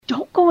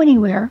go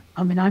anywhere.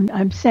 I mean,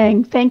 I'm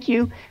saying thank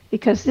you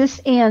because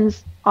this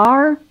ends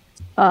our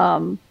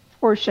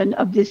portion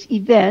of this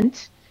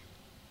event,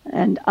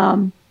 and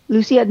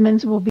Lucy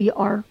Edmonds will be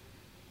our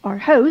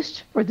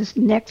host for this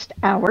next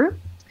hour.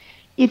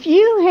 If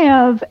you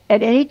have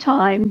at any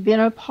time been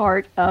a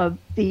part of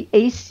the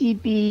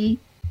the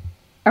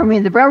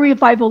Braille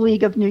Revival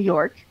League of New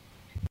York,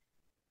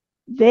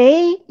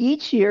 they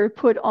each year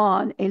put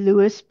on a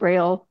Louis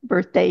Braille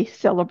birthday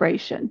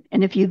celebration.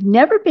 And if you've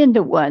never been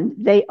to one,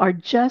 they are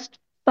just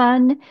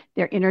fun,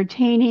 they're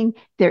entertaining,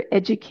 they're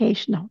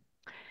educational.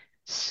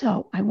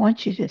 So I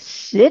want you to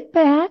sit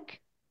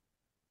back.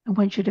 I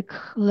want you to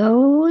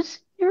close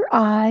your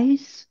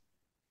eyes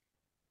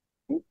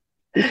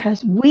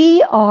because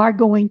we are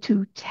going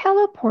to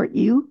teleport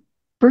you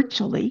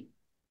virtually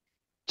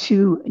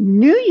to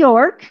New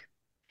York.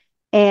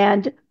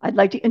 And I'd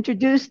like to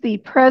introduce the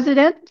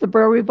president, the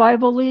Braille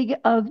Revival League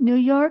of New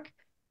York,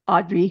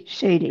 Audrey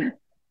Shady.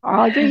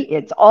 Audrey,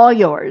 it's all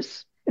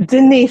yours.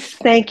 Denise,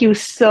 thank you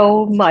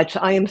so much.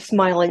 I am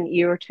smiling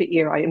ear to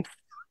ear. I am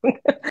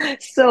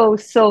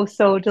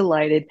so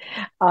delighted.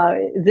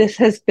 This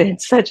has been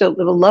such a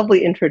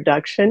lovely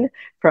introduction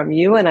from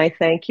you, and I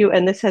thank you.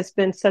 And this has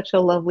been such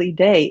a lovely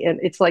day. And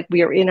it's like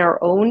we are in our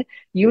own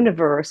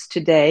universe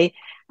today,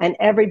 and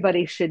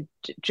everybody should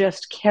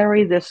just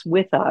carry this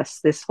with us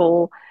this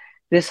whole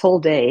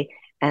day.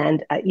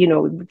 And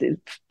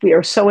we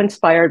are so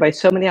inspired by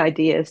so many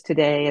ideas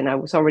today. And I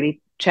was already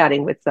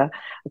chatting with a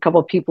couple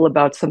of people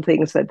about some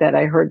things that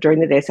I heard during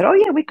the day. I said, "Oh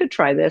yeah, we could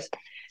try this."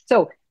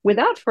 So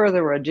without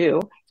further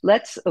ado,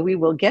 we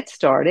will get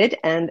started.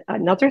 And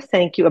another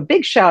thank you, a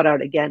big shout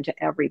out again to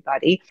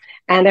everybody.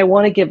 And I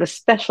want to give a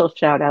special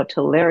shout out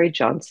to Larry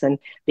Johnson,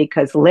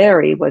 because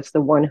Larry was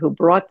the one who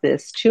brought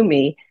this to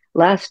me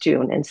last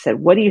June and said,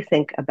 "What do you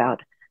think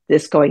about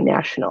this going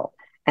national?"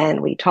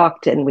 And we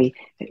talked and we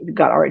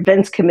got our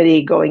events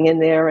committee going in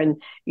there.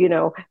 And,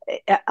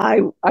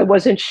 I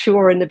wasn't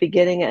sure in the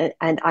beginning.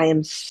 And I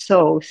am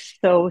so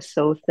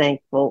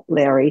thankful,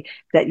 Larry,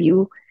 that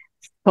you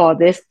saw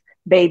this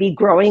baby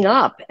growing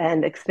up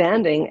and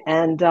expanding.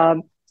 And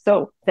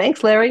so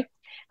thanks, Larry.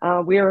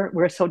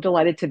 We're so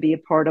delighted to be a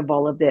part of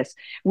all of this.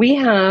 We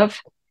have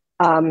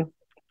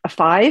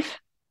 5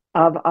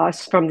 of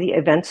us from the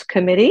events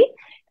committee,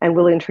 and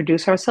we'll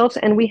introduce ourselves.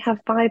 And we have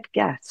 5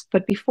 guests.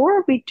 But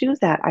before we do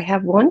that, I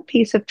have one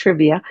piece of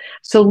trivia.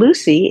 So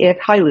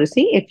hi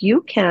Lucy, if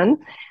you can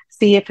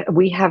see if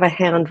we have a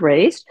hand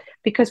raised,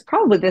 because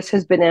probably this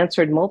has been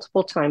answered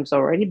multiple times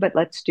already, but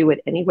let's do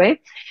it anyway.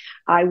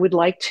 I would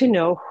like to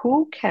know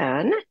who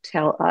can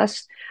tell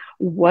us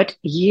what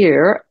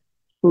year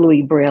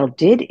Louis Braille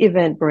did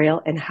invent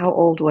Braille and how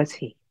old was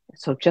he?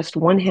 So just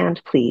one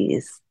hand,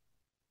 please.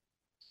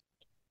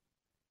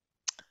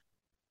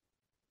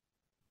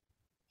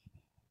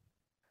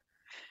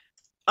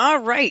 All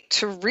right,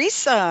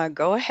 Teresa,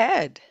 go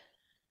ahead.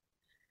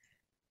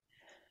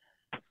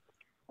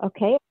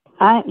 Okay.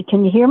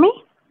 Can you hear me?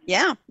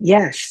 Yeah.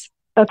 Yes.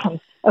 Okay.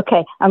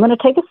 I'm going to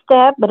take a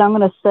stab, but I'm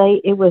going to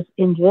say it was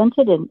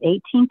invented in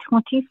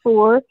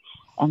 1824,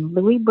 and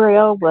Louis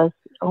Braille was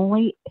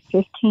only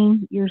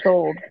 15 years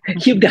old.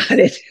 You got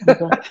it.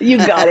 You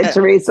got it,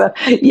 Teresa.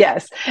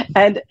 Yes.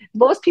 And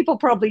most people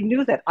probably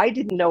knew that. I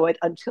didn't know it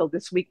until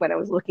this week when I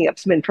was looking up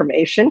some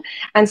information.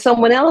 And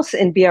someone else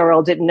in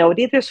BRL didn't know it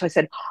either. So I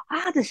said,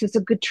 this is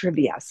a good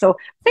trivia. So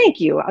thank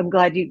you. I'm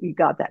glad you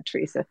got that,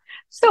 Teresa.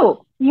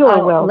 So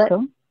you're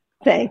welcome.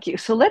 Thank you.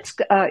 So let's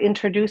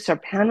introduce our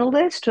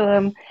panelist.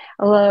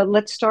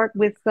 Let's start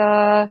with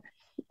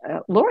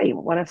Lori.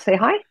 Want to say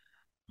hi?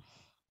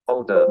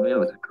 Hold on,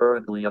 mute.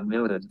 Currently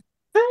unmuted.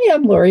 Hi,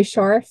 I'm Lori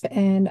Scharf,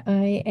 and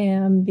I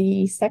am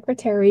the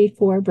secretary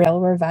for Braille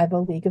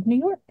Revival League of New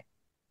York.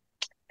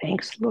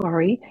 Thanks,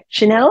 Lori.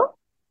 Chanel?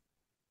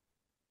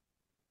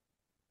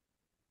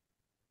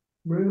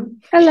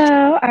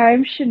 Hello,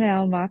 I'm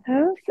Chanel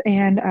Matos,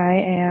 and I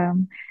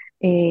am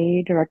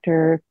a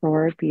director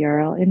for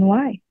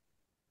BRLNY.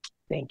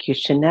 Thank you,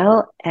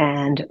 Chanel.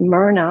 And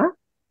Myrna?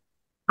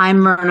 I'm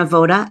Myrna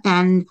Voda,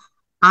 and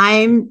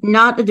I'm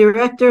not a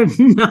director,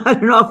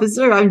 not an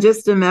officer. I'm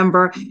just a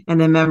member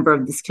and a member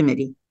of this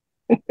committee.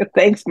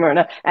 Thanks,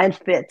 Myrna. And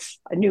Fitz,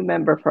 a new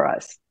member for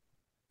us.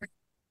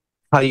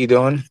 How you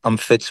doing? I'm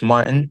Fitz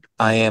Martin.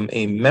 I am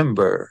a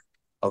member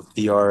of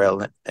the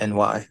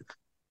RLNY.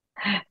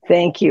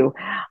 Thank you.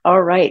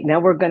 All right,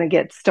 now we're going to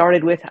get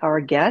started with our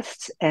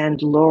guests.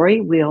 And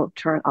Lori,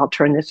 I'll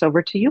turn this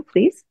over to you,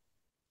 please.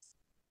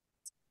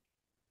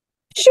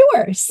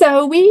 Sure.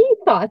 So we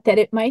thought that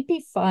it might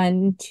be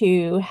fun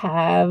to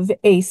have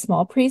a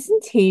small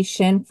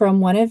presentation from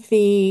one of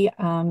the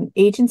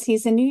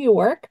agencies in New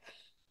York.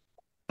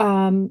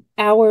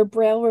 Our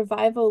Braille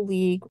Revival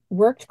League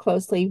worked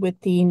closely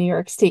with the New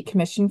York State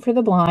Commission for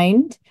the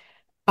Blind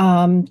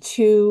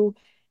to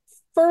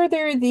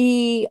further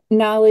the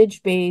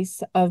knowledge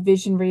base of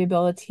vision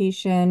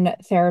rehabilitation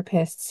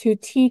therapists who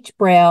teach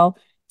Braille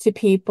to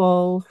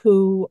people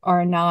who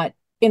are not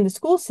in the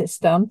school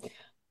system.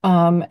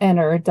 And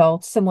are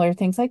adults, similar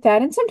things like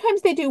that. And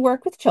sometimes they do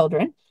work with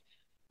children.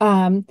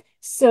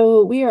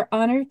 So we are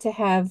honored to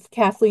have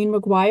Kathleen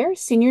McGuire,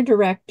 Senior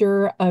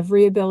Director of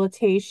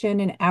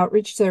Rehabilitation and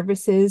Outreach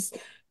Services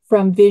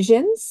from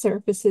Vision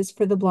Services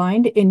for the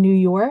Blind in New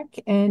York.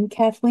 And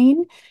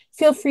Kathleen,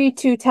 feel free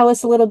to tell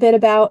us a little bit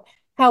about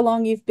how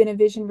long you've been a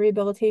vision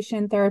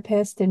rehabilitation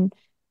therapist and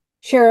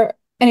share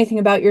anything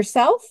about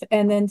yourself,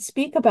 and then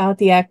speak about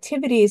the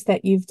activities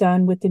that you've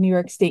done with the New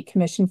York State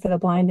Commission for the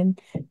Blind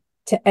and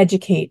to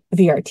educate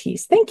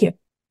VRTs. Thank you.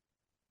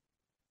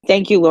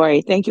 Thank you,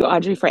 Lori. Thank you,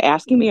 Audrey, for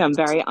asking me. I'm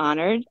very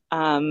honored.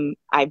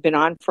 I've been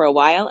on for a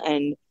while,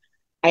 and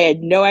I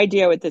had no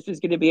idea what this was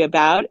going to be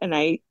about,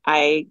 and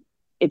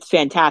it's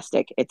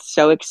fantastic. It's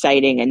so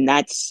exciting, and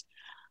that's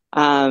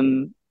how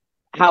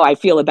I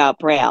feel about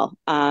Braille.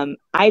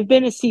 I've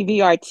been a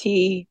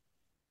CVRT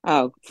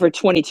for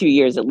 22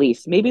 years at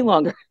least, maybe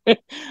longer,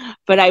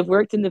 but I've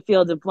worked in the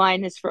field of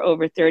blindness for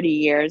over 30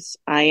 years.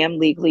 I am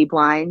legally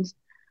blind.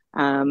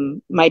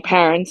 My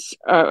parents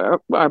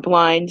are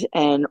blind,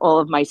 and all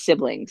of my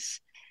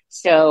siblings.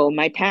 So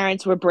my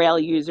parents were Braille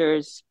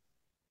users.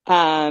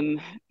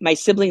 My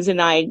siblings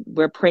and I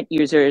were print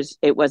users.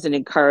 It wasn't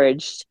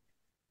encouraged.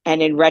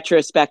 And in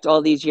retrospect,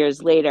 all these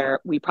years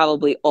later, we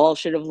probably all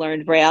should have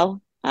learned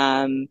Braille,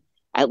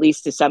 at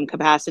least to some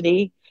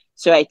capacity.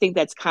 So I think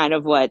that's kind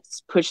of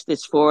what's pushed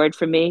this forward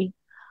for me.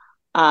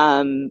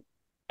 And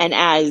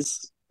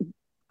as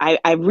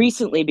I've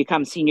recently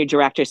become senior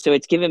director, so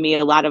it's given me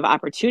a lot of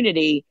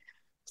opportunity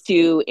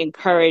to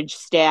encourage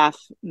staff,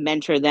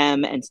 mentor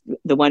them, and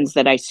the ones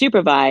that I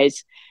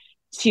supervise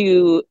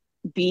to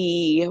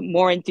be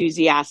more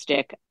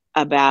enthusiastic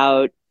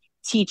about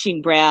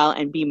teaching Braille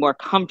and be more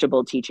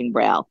comfortable teaching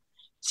Braille.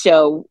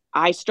 So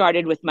I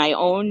started with my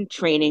own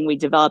training. We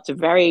developed a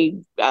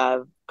very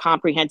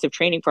comprehensive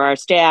training for our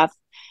staff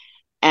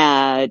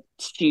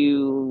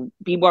to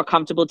be more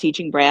comfortable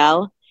teaching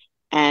Braille.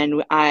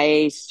 And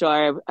I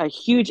saw a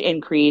huge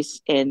increase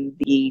in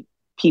the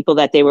people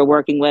that they were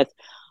working with,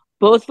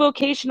 both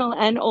vocational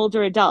and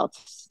older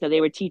adults. So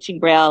they were teaching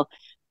Braille,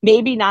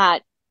 maybe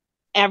not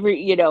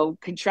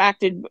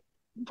contracted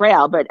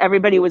Braille, but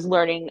everybody was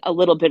learning a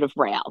little bit of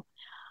Braille.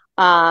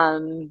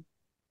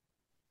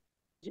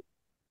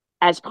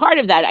 As part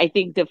of that, I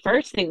think the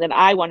first thing that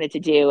I wanted to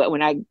do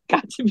when I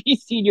got to be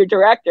senior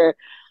director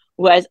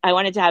was I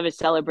wanted to have a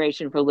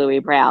celebration for Louis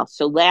Braille.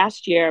 So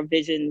last year,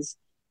 Visions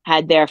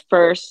had their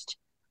first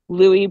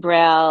Louis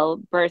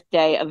Braille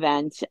birthday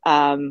event.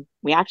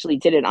 We actually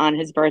did it on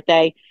his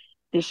birthday.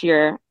 This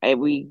year,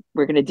 we're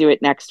going to do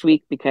it next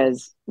week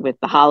because with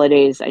the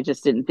holidays, I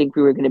just didn't think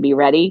we were going to be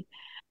ready.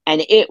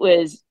 And it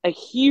was a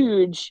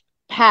huge,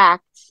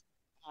 packed,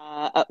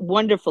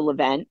 wonderful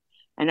event.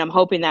 And I'm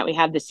hoping that we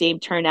have the same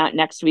turnout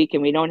next week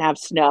and we don't have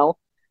snow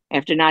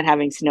after not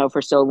having snow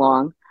for so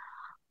long.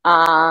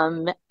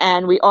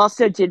 And we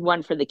also did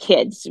one for the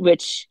kids,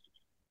 which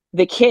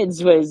the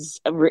kids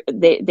was,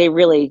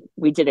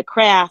 we did a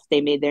craft.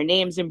 They made their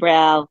names in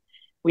Braille.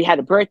 We had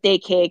a birthday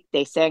cake.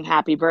 They sang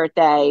happy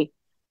birthday.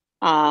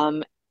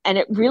 And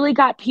it really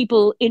got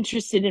people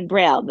interested in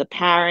Braille, the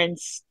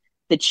parents,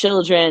 the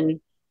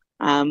children.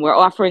 We're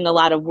offering a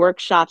lot of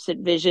workshops at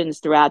Visions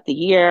throughout the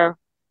year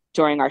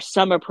during our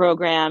summer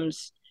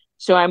programs.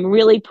 So I'm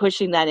really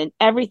pushing that in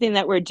everything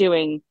that we're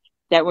doing,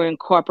 that we're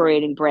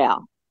incorporating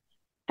Braille.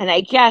 And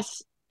I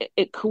guess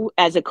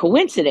as a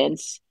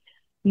coincidence,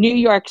 New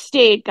York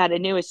State got a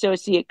new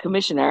associate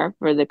commissioner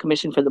for the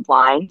Commission for the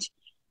Blind.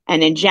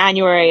 And in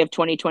January of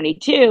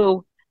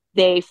 2022,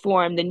 they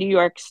formed the New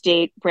York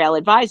State Braille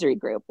Advisory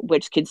Group,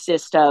 which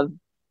consists of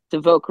the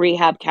voc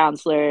rehab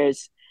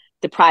counselors,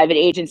 the private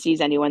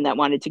agencies, anyone that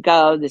wanted to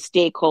go, the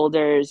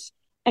stakeholders,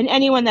 and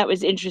anyone that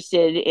was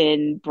interested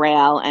in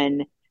Braille,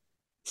 and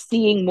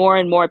seeing more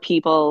and more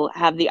people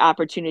have the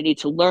opportunity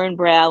to learn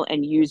Braille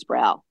and use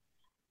Braille.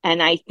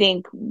 And I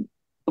think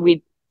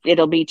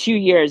it'll be 2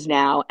 years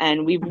now,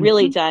 and we've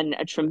really done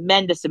a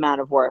tremendous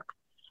amount of work.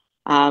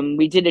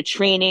 We did a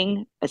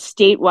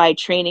statewide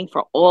training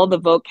for all the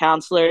voc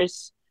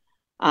counselors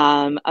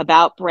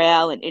about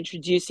Braille and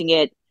introducing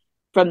it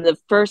from the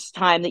first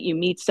time that you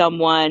meet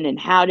someone and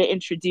how to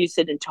introduce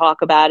it and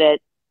talk about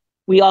it.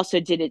 We also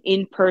did an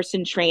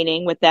in-person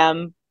training with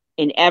them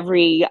in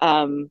every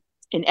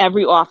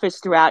office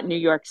throughout New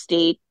York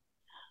State.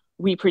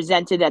 We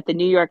presented at the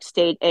New York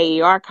State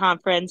AER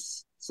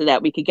conference so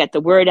that we could get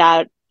the word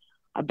out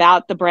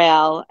about the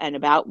Braille and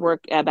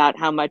about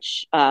how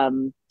much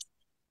the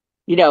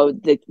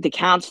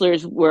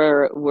counselors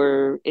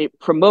were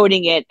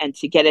promoting it and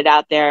to get it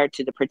out there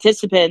to the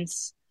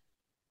participants.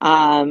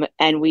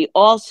 And we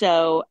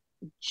also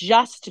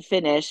just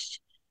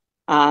finished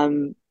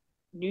the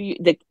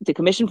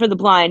Commission for the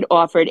Blind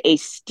offered a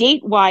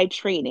statewide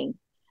training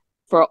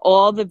for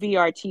all the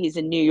VRTs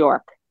in New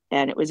York.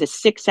 And it was a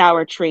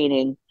 6-hour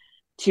training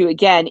to,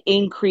 again,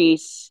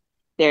 increase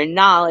their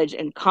knowledge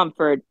and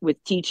comfort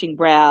with teaching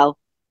Braille,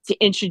 to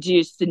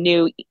introduce the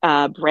new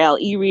Braille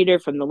e-reader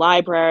from the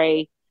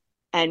library.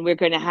 And we're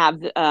going to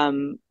have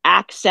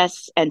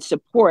access and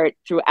support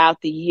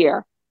throughout the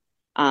year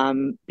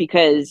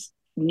because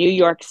New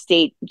York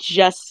State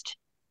just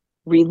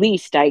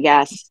released, I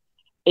guess,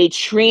 a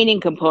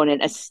training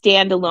component, a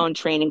standalone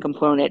training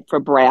component for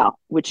Braille,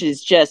 which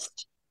is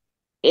just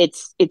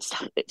it's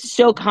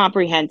so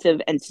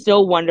comprehensive and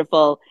so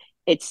wonderful.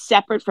 It's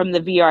separate from the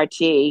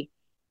VRT.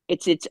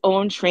 It's its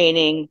own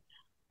training.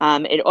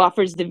 It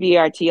offers the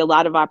VRT a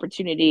lot of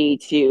opportunity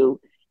to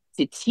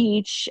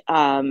teach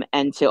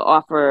and to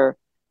offer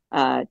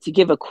to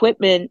give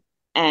equipment.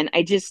 And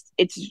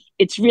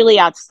it's really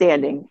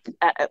outstanding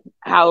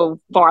how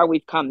far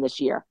we've come this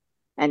year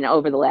and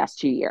over the last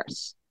 2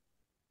 years.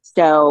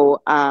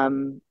 So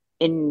I'm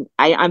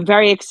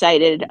very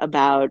excited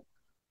about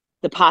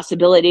the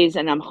possibilities,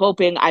 and I'm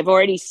hoping I've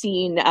already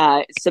seen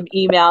some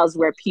emails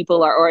where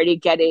people are already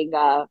getting,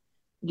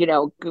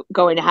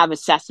 going to have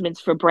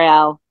assessments for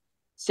Braille.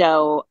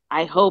 So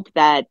I hope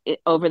that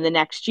over the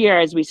next year,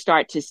 as we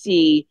start to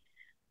see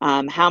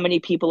how many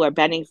people are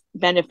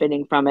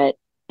benefiting from it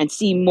and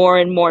see more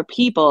and more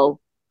people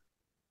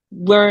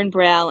learn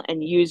Braille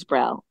and use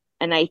Braille.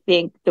 And I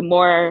think the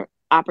more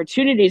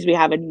opportunities we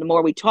have and the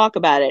more we talk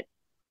about it,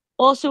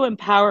 also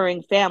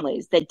empowering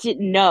families that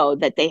didn't know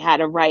that they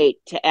had a right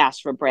to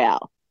ask for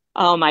Braille.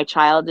 Oh, my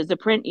child is a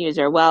print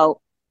user. Well,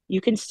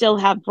 you can still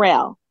have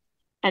Braille.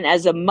 And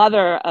as a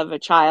mother of a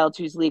child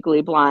who's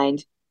legally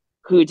blind,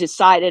 who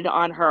decided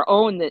on her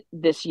own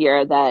this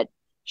year that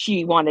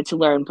she wanted to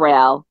learn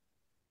Braille,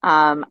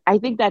 I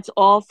think that's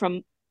all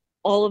from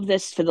all of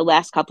this for the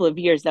last couple of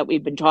years that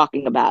we've been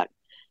talking about.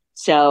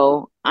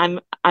 So I'm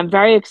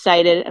very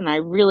excited, and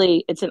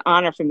it's an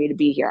honor for me to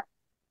be here.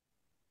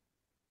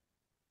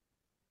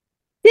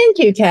 Thank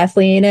you,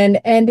 Kathleen.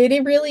 And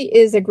it really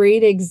is a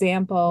great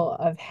example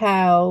of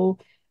how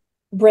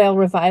Braille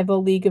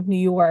Revival League of New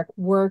York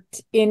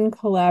worked in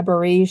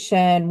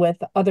collaboration with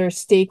other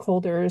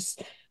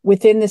stakeholders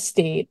within the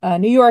state.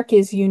 New York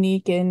is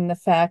unique in the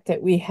fact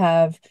that we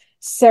have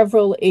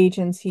several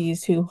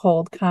agencies who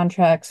hold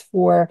contracts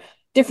for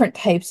different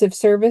types of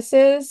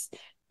services.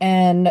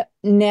 And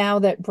now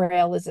that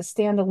Braille is a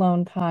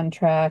standalone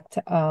contract,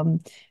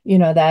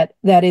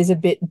 that is a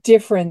bit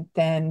different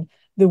than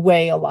the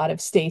way a lot of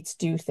states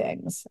do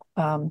things.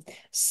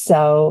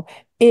 So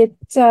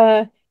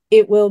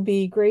it will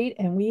be great,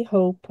 and we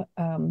hope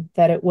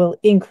that it will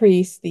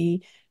increase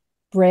the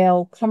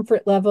Braille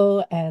comfort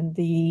level and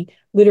the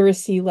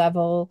literacy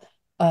level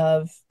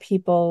of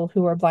people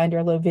who are blind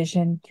or low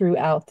vision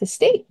throughout the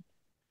state.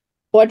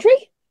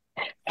 Audrey?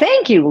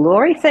 Thank you,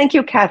 Lori. Thank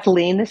you,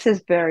 Kathleen. This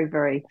is very,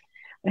 very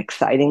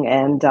exciting,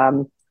 and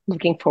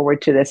looking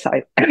forward to this.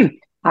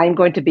 I'm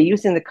going to be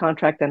using the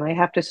contract, and I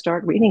have to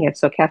start reading it.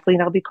 So, Kathleen,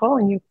 I'll be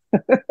calling you.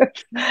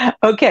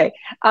 Okay.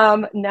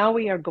 Now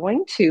we are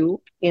going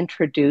to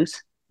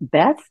introduce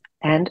Beth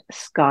and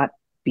Scott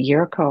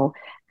Bierko.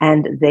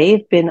 And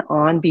they've been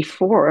on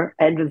before,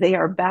 and they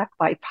are back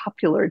by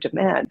popular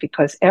demand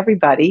because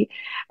everybody,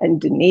 and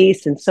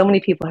Denise and so many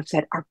people have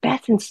said, are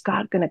Beth and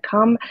Scott going to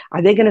come?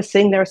 Are they going to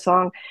sing their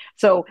song?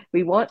 So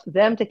we want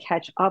them to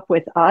catch up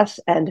with us.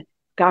 And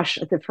gosh,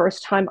 the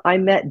first time I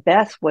met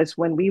Beth was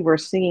when we were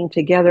singing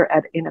together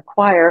in a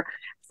choir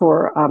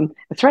for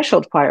a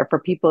threshold choir for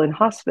people in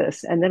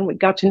hospice. And then we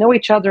got to know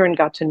each other and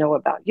got to know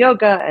about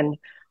yoga and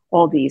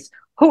all these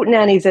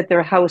hootenannies at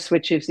their house,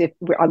 which is, if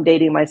I'm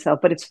dating myself,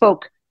 but it's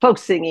folk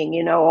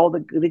singing, all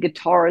the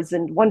guitars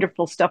and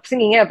wonderful stuff,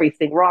 singing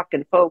everything, rock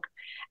and folk.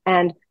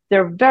 And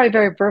they're very,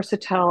 very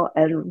versatile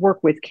and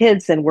work with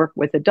kids and work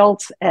with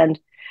adults. And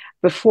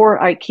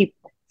before I keep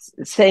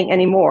saying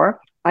any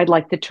more, I'd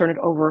like to turn it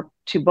over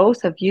to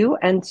both of you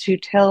and to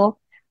tell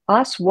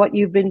us what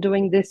you've been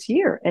doing this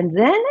year. And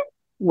then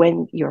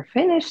when you're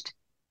finished,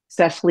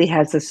 Cecily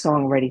has a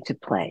song ready to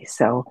play.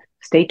 So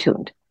stay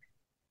tuned.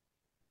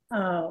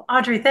 Oh,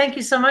 Audrey, thank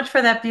you so much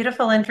for that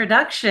beautiful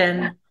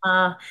introduction.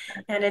 And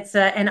it's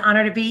an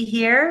honor to be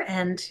here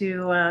and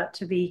to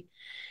be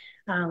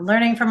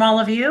learning from all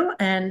of you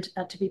and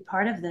to be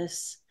part of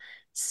this.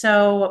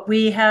 So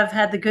we have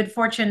had the good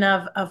fortune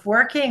of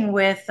working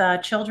with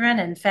children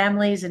and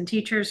families and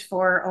teachers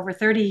for over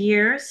 30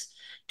 years,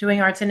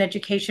 doing arts and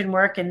education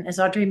work. And as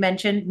Audrey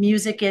mentioned,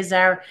 music is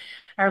our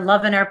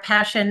love and our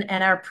passion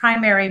and our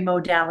primary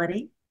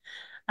modality.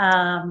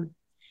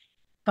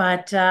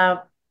 But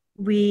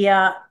we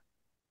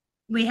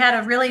had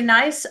a really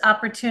nice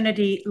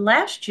opportunity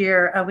last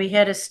year. We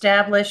had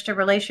established a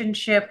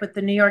relationship with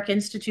the New York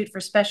Institute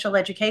for Special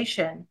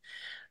Education.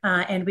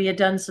 And we had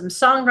done some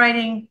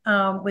songwriting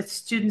with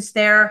students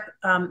there,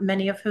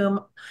 many of whom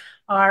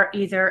are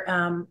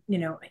either,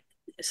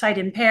 sight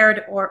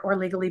impaired or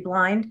legally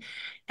blind.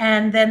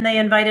 And then they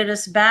invited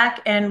us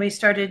back, and we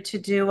started to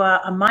do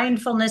a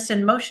mindfulness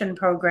in motion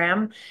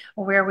program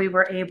where we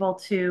were able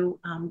to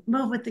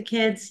move with the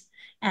kids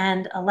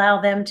and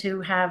allow them to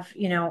have,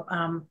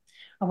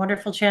 a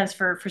wonderful chance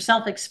for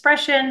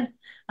self-expression,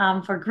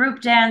 for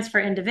group dance, for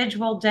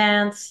individual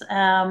dance,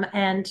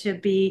 and to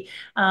be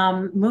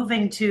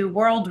moving to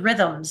world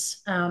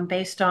rhythms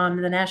based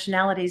on the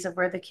nationalities of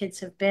where the kids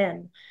have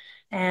been.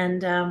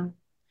 And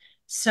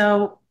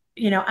so,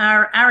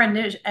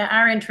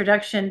 our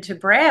introduction to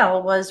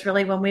Braille was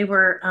really when we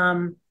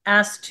were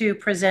asked to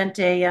present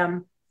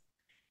a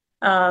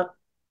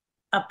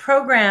a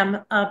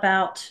program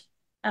about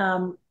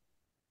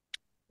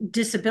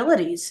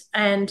disabilities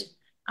and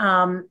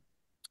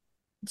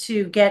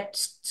to get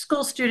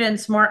school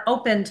students more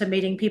open to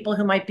meeting people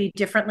who might be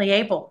differently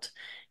abled.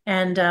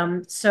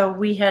 And so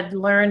we had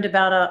learned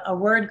about a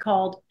word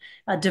called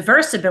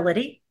diverse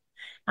ability,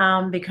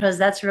 because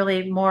that's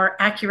really more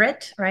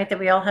accurate, right? That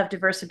we all have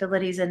diverse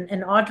abilities.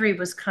 And Audrey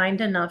was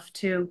kind enough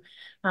to,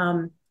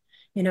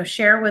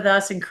 share with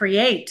us and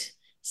create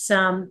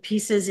some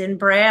pieces in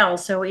Braille.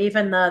 So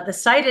even the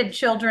sighted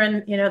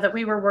children, that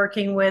we were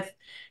working with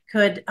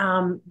could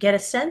get a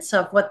sense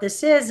of what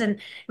this is. And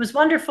it was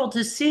wonderful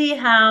to see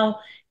how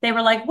they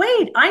were like,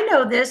 wait, I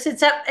know this.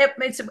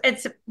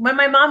 It's when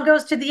my mom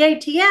goes to the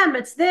ATM,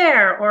 it's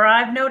there, or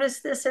I've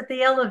noticed this at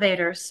the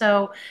elevator.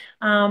 So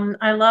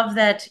I love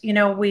that,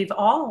 we've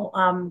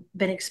all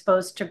been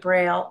exposed to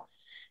Braille.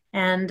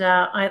 And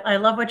I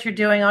love what you're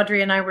doing.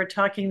 Audrey and I were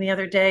talking the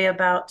other day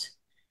about,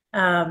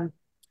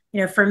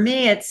 for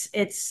me,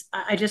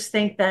 I just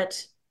think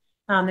that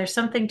there's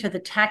something to the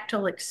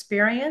tactile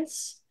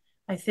experience.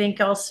 I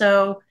think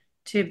also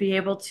to be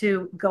able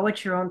to go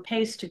at your own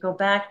pace, to go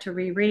back, to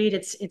reread.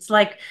 It's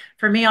like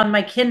for me on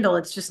my Kindle,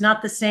 it's just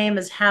not the same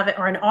as having,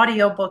 or an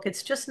audio book.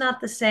 It's just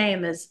not the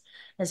same as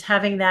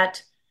having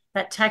that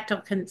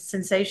tactile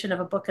sensation of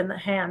a book in the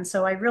hand.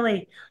 So I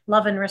really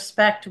love and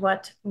respect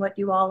what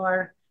you all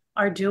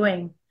are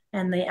doing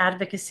and the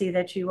advocacy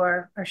that you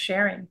are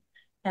sharing.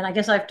 And I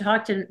guess I've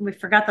talked and we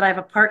forgot that I have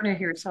a partner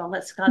here. So I'll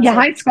let Scott. Yeah,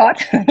 hi,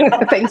 Scott.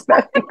 Thanks,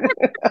 Beth.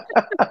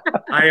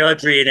 Hi,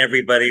 Audrey and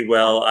everybody.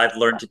 Well, I've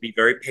learned to be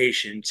very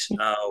patient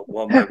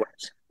while my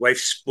wife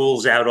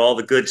spools out all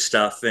the good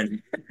stuff.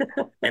 And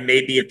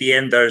maybe at the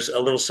end, there's a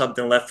little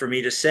something left for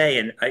me to say.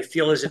 And I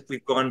feel as if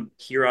we've gone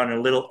here on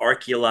a little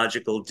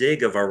archaeological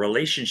dig of our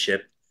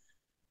relationship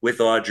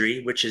with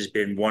Audrey, which has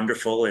been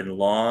wonderful and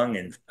long,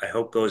 and I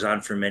hope goes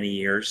on for many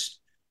years.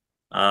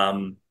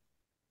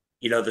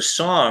 The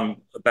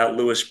song about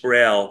Louis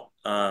Braille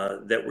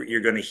that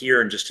you're going to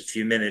hear in just a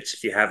few minutes,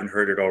 if you haven't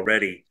heard it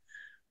already,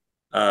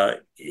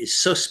 is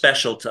so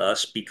special to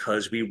us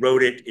because we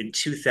wrote it in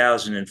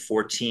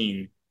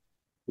 2014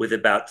 with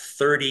about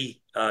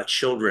 30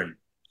 children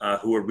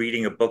who were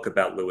reading a book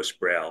about Louis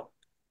Braille.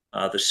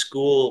 The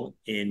school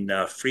in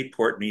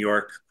Freeport, New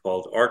York,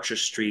 called Archer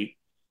Street,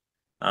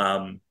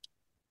 had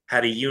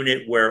a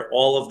unit where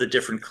all of the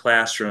different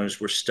classrooms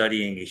were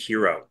studying a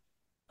hero,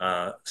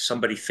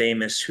 somebody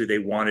famous who they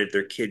wanted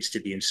their kids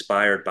to be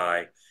inspired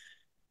by.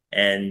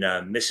 And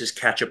Mrs.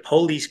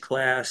 Cacipoli's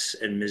class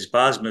and Ms.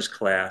 Bosma's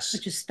class,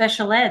 which is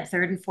special ed,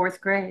 3rd and 4th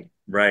grade.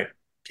 Right.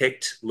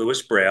 Picked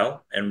Louis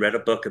Braille and read a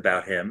book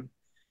about him.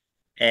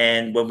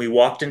 And when we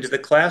walked into the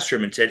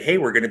classroom and said, hey,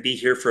 we're going to be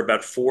here for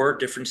about 4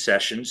 different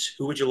sessions,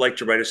 who would you like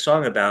to write a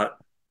song about?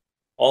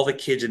 All the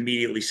kids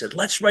immediately said,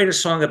 let's write a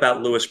song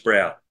about Louis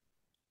Braille.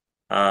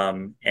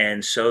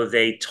 And so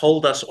they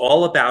told us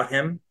all about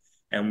him,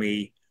 and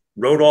we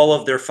wrote all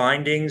of their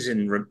findings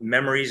and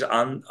memories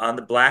on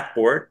the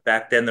blackboard.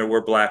 Back then there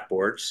were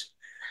blackboards.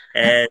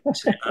 And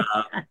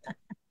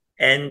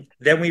and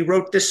then we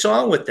wrote this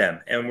song with them,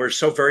 and we're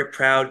so very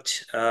proud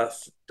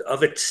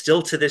of it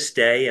still to this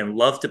day, and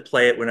love to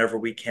play it whenever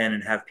we can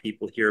and have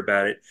people hear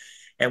about it.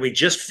 And we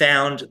just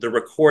found the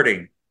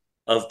recording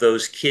of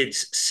those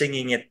kids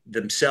singing it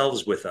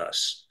themselves with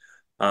us.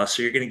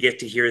 So you're going to get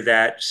to hear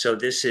that. So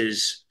this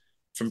is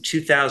from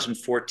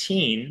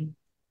 2014.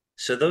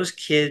 So those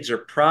kids are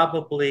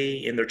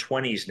probably in their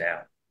 20s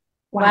now.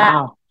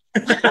 Wow.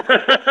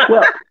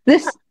 Well,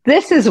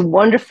 this is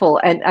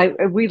wonderful, and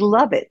we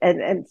love it.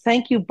 And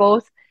thank you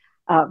both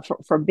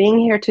for being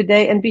here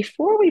today. And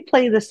before we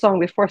play this song,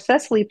 before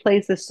Cecily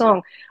plays this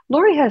song,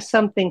 Lori has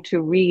something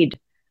to read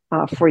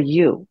for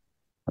you.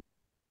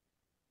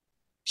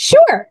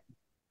 Sure.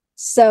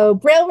 So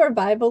Braille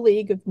Revival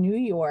League of New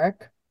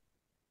York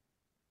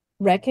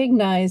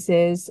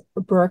recognizes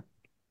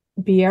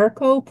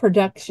Bierko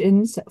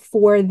Productions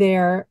for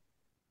their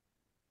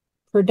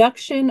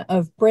production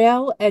of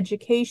Braille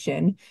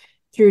education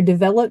through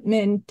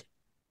development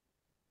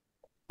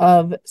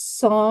of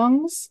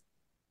songs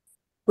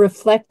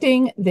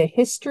reflecting the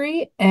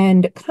history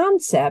and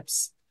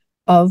concepts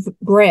of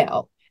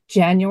Braille,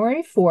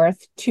 January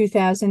 4th,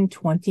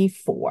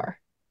 2024.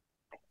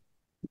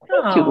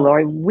 Thank you,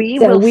 Lori. We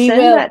will send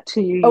that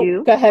to you.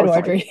 Oh, go ahead,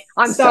 Audrey.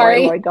 I'm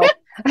sorry, Lori. Go.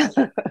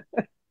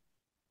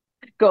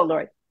 Go,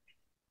 Lori.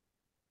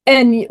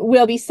 And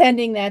we'll be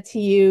sending that to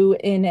you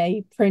in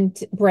a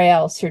print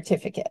Braille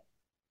certificate.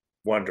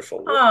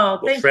 Wonderful.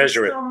 Thank you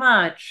so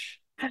much.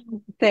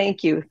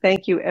 Thank you.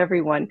 Thank you,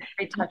 everyone.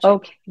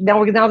 Okay,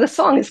 now the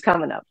song is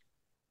coming up.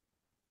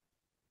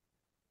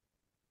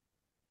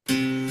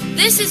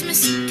 This is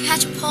Miss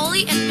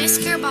Cacciapoli and Miss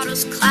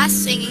Carabato's class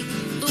singing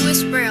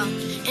Louis Braille,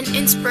 an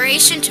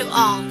inspiration to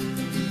all.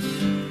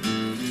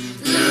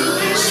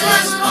 Louis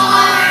was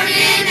born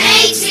in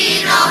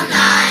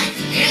 1809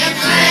 in a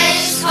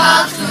place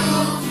called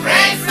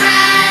Touvray,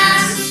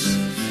 France.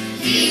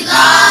 He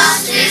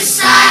lost his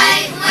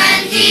sight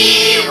when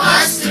he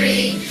was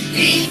 3.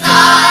 He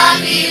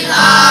thought he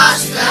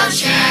lost the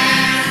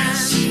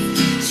chance.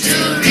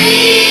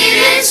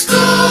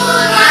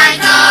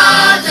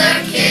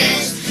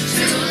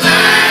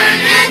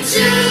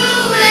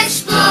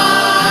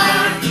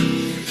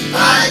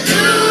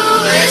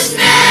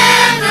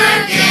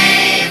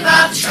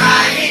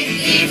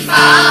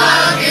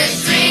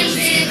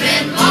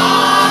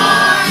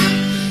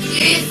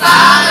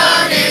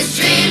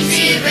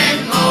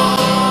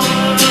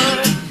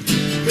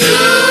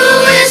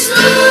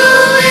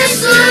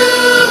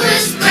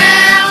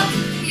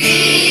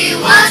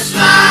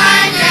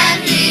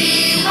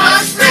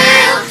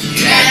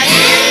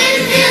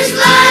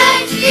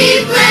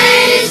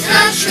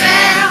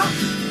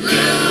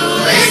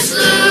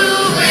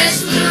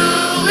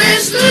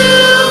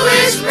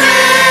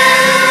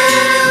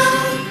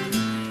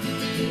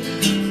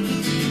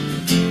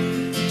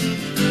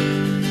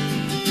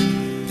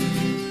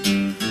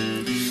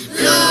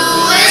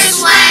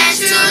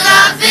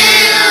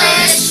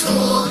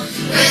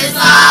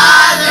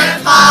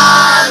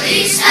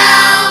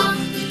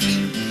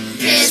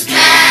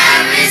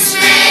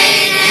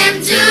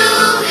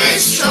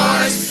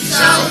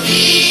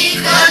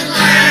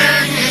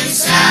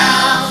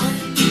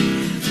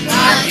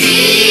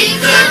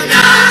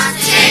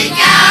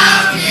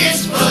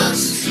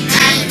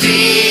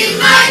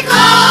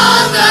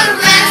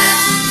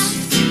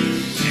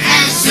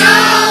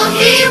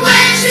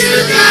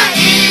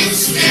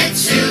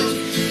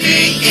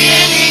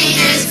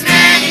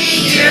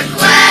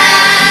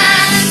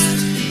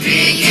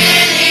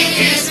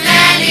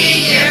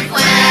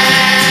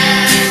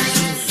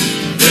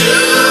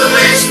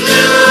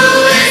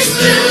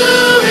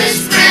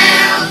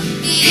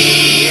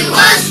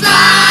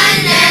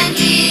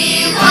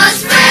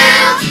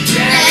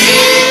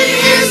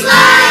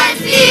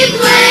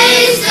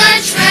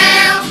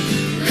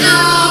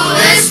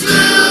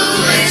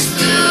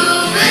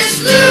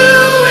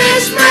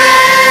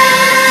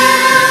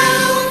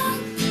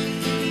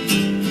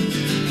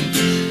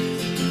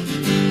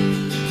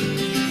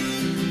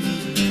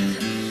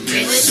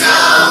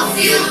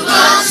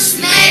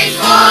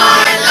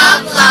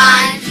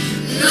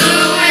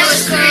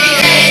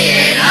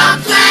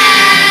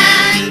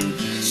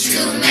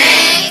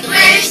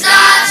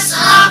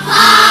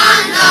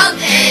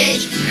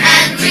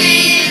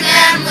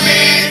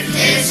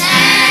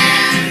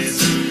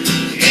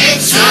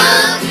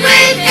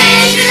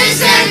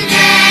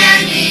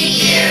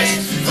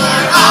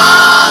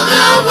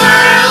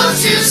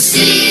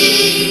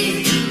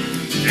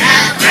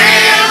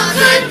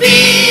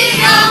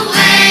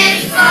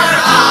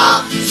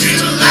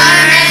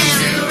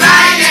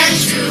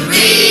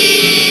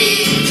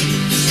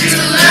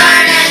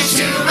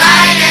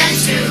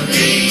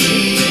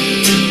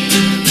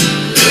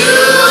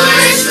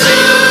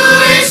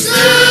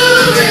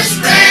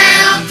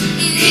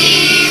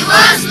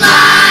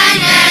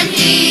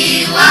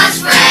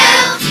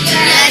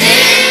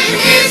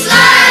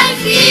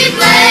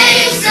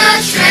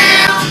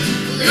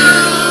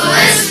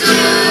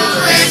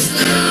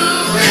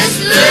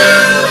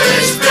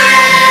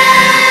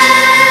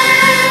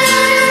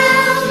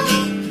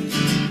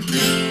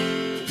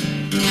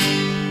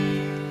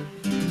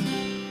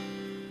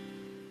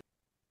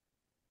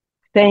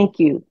 Thank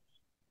you.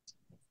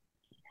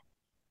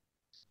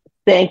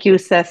 Thank you,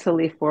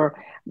 Cecily,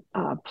 for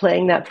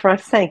playing that for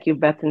us. Thank you,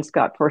 Beth and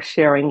Scott, for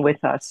sharing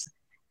with us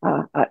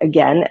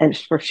again and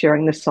for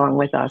sharing the song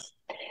with us.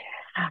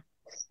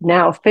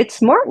 Now,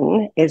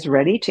 Fitzmartin is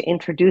ready to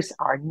introduce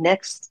our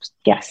next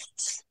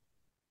guests.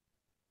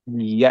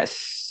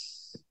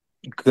 Yes.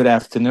 Good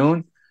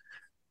afternoon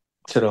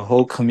to the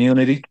whole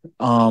community.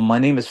 My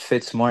name is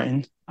Fitz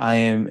Martin. I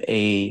am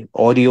a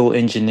audio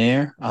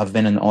engineer. I've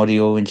been an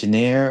audio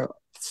engineer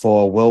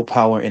for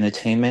Willpower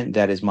Entertainment.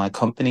 That is my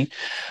company.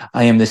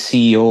 I am the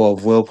CEO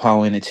of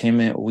Willpower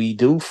Entertainment. We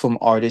do from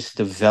artist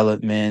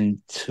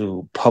development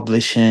to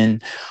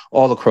publishing,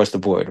 all across the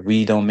board.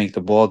 We don't make the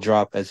ball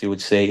drop, as you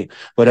would say.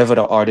 Whatever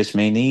the artist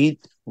may need,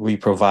 we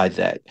provide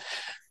that.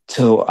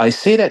 So I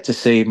say that to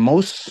say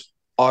most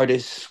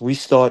artists, we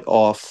start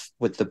off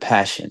with the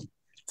passion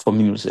for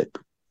music.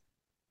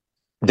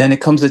 Then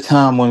it comes a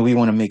time when we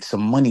want to make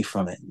some money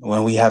from it,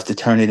 when we have to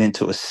turn it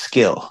into a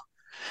skill.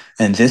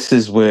 And this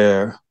is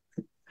where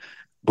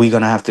we're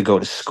going to have to go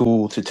to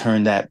school to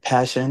turn that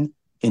passion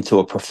into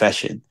a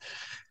profession.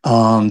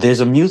 There's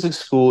a music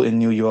school in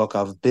New York.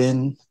 I've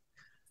been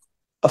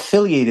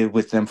affiliated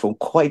with them for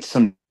quite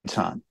some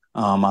time.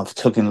 I've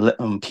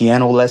taken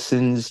piano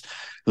lessons,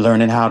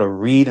 learning how to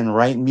read and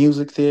write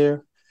music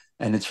there.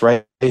 And it's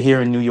right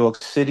here in New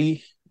York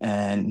City.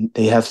 And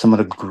they have some of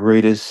the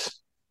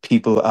greatest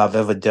people I've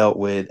ever dealt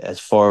with as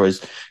far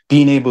as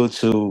being able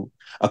to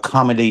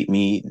accommodate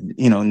me,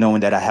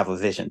 knowing that I have a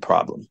vision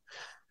problem.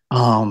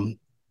 I'd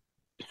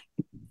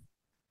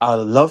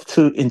love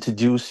to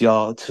introduce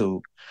y'all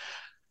to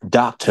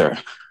Dr.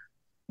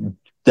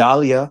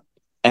 Dahlia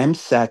M.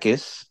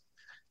 Sakis,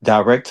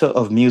 Director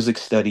of Music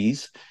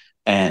Studies,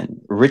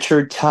 and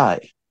Richard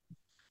Ty,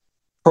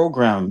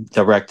 Program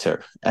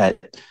Director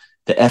at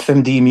the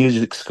FMD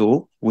Music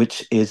School,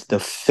 which is the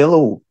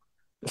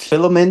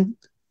Philemon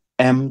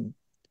M.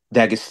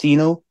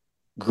 D'Agostino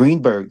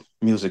Greenberg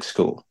Music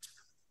School.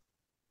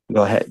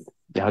 Go ahead.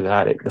 Y'all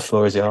got it. The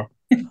floor is y'all.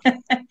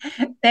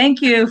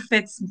 Thank you,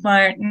 Fitz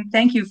Martin.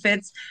 Thank you,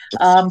 Fitz,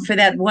 for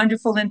that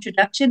wonderful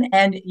introduction.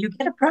 And you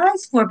get a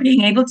prize for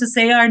being able to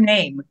say our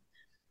name.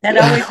 That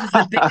always is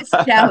the biggest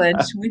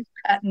challenge. We've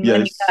gotten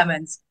many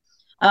comments.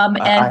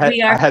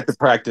 I had to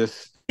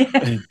practice.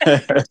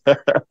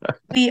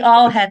 We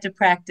all had to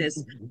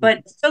practice.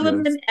 But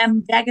Philemon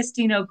M.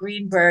 D'Agostino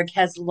Greenberg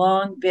has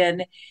long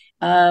been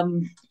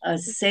a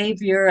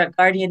savior, a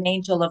guardian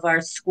angel of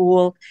our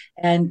school.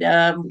 And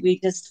we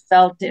just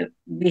felt that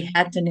we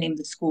had to name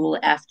the school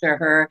after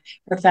her.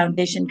 Her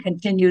foundation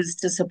continues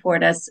to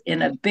support us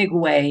in a big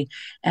way.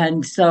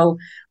 And so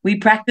we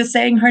practice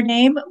saying her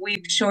name.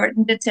 We've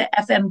shortened it to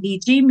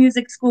FMDG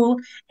Music School.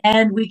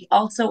 And we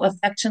also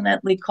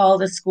affectionately call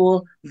the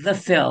school the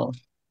Phil.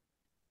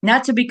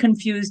 Not to be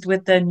confused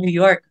with the New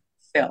York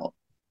Phil,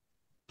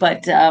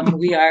 but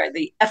we are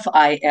the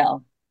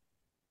FIL.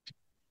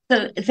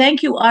 So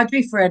thank you,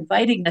 Audrey, for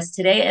inviting us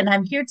today. And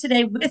I'm here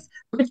today with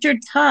Richard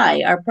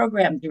Ty, our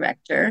program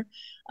director.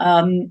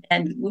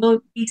 And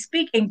we'll be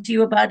speaking to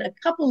you about a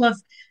couple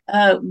of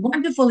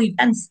wonderful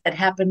events that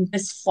happened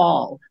this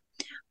fall.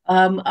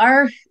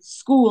 Our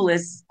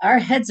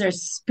heads are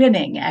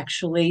spinning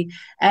actually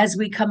as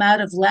we come out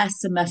of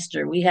last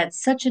semester. We had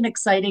such an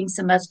exciting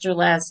semester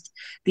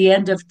the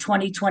end of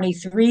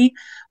 2023.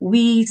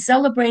 We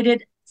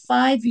celebrated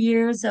 5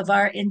 years of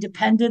our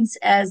independence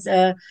as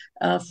a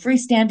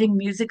freestanding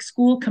music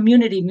school,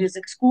 community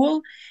music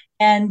school,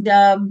 and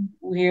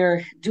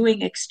we're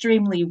doing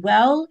extremely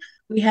well.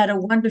 We had a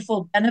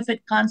wonderful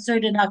benefit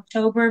concert in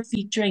October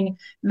featuring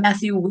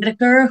Matthew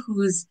Whitaker,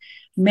 who's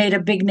made a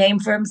big name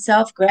for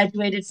himself,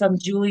 graduated from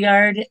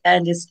Juilliard,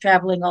 and is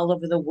traveling all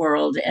over the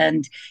world.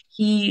 And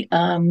he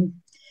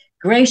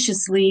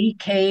graciously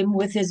came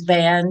with his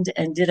band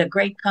and did a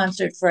great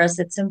concert for us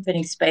at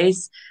Symphony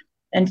Space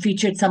and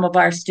featured some of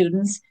our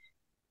students.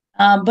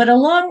 But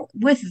along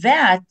with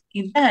that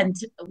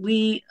event,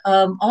 we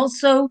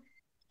also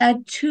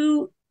had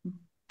 2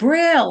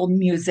 Braille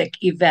music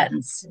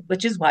events,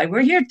 which is why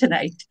we're here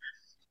tonight.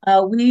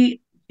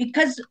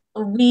 Because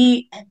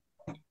we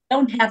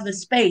don't have the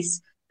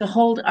space to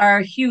hold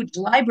our huge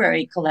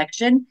library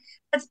collection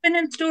that's been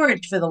in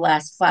storage for the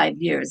last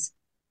 5 years.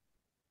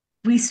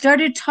 We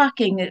started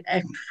talking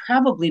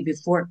probably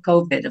before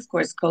COVID. Of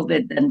course,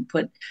 COVID then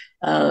put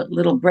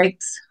little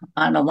breaks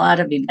on a lot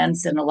of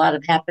events and a lot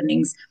of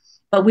happenings.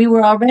 But we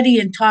were already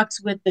in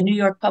talks with the New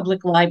York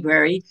Public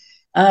Library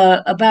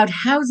about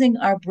housing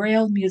our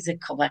Braille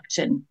music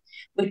collection,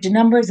 which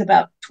numbers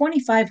about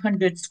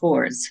 2,500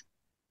 scores.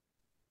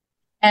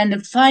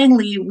 And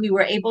finally, we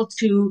were able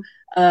to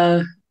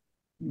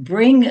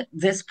bring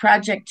this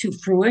project to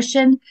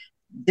fruition,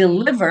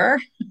 deliver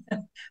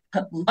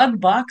lug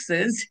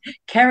boxes,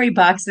 carry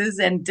boxes,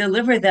 and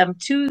deliver them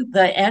to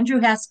the Andrew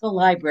Haskell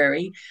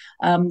Library.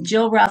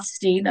 Jill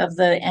Rothstein of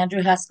the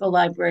Andrew Haskell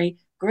Library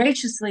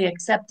graciously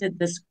accepted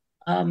this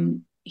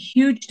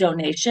huge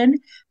donation,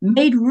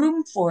 made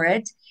room for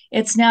it.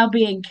 It's now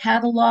being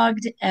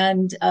cataloged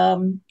and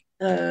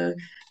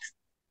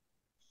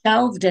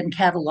shelved and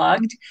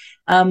cataloged,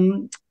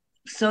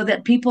 so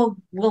that people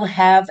will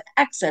have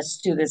access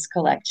to this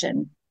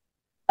collection.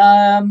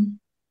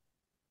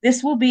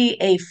 This will be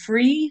a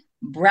free,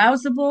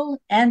 browsable,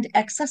 and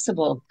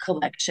accessible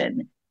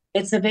collection.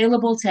 It's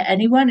available to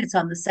anyone. It's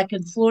on the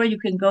second floor. You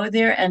can go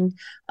there and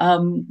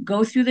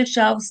go through the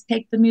shelves,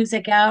 take the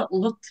music out,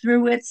 look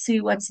through it,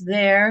 see what's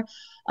there.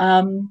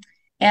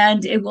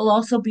 And it will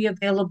also be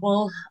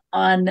available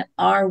on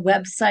our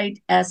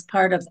website as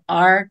part of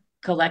our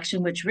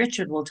collection, which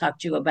Richard will talk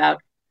to you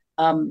about,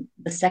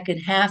 the second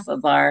half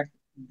of our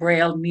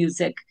Braille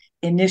music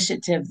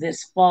initiative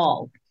this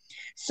fall.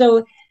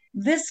 So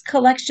this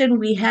collection,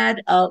 we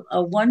had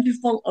a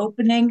wonderful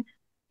opening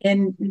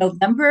in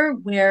November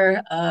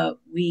where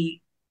we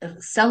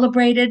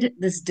celebrated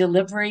this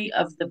delivery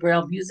of the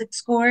Braille music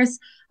scores.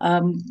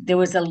 There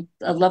was a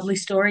lovely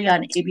story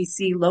on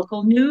ABC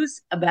Local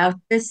News about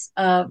this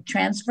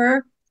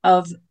transfer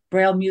of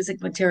Braille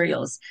music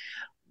materials.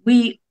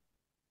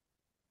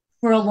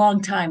 For a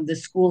long time, the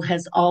school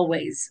has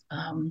always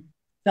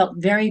felt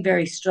very,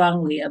 very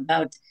strongly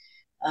about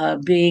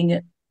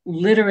being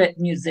literate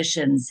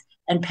musicians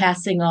and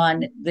passing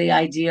on the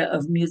idea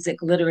of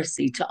music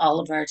literacy to all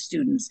of our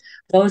students,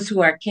 those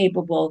who are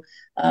capable,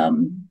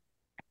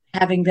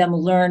 having them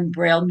learn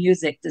Braille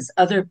music, this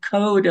other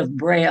code of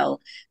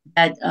Braille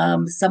that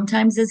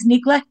sometimes is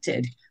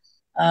neglected.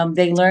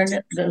 They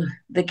learn,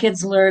 the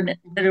kids learn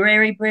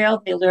literary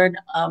Braille, they learn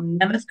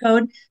Nemeth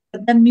code,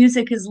 but then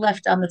music is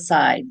left on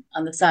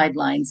the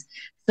sidelines.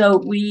 So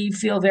we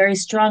feel very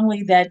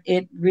strongly that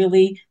it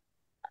really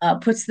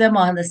puts them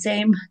on the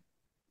same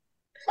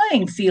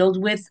playing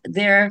field with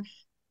their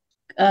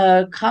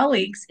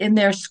colleagues in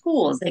their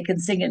schools. They can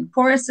sing in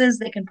choruses,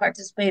 they can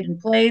participate in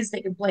plays,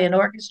 they can play in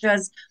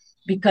orchestras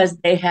because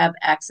they have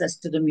access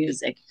to the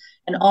music.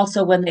 And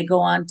also when they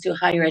go on to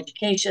higher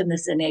education,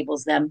 this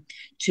enables them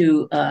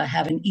to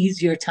have an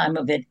easier time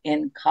of it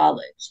in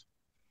college.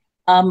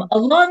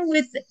 Along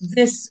with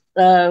this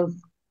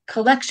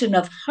collection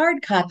of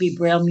hard copy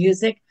Braille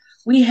music,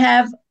 we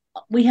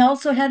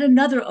also had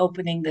another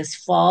opening this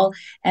fall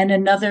and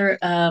another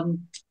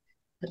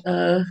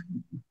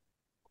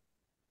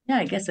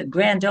I guess a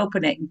grand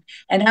opening.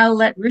 And I'll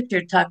let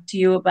Richard talk to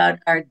you about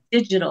our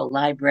digital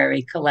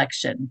library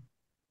collection.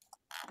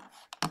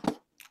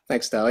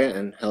 Thanks, Dahlia,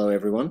 and hello,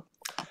 everyone.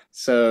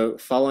 So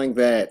following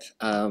that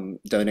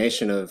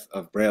donation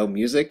of Braille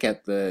music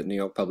at the New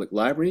York Public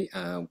Library,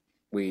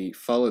 we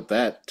followed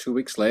that 2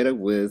 weeks later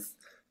with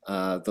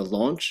the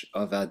launch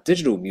of our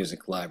digital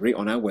music library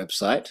on our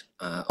website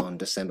on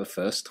December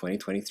 1st,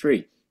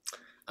 2023.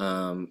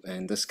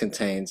 And this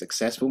contains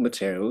accessible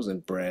materials in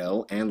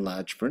Braille and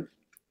large print.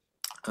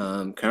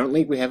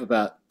 Currently, we have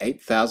about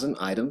 8,000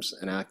 items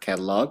in our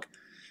catalog,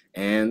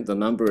 and the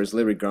number is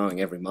literally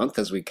growing every month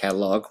as we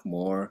catalog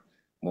more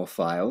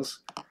files.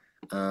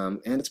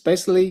 And it's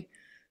basically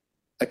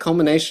a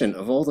combination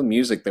of all the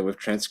music that we've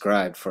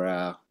transcribed for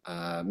our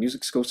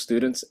music school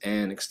students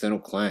and external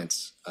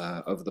clients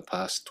over the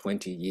past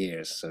 20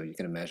 years. So you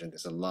can imagine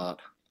there's a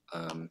lot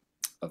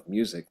of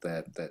music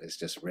that is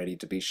just ready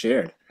to be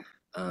shared.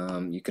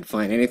 You can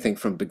find anything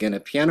from beginner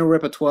piano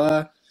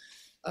repertoire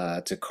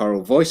to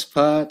choral voice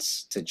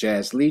parts, to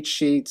jazz lead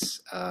sheets,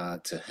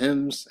 to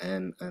hymns,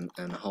 and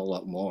a whole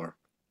lot more.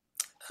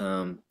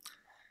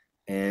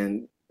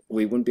 And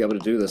we wouldn't be able to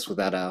do this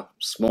without our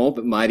small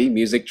but mighty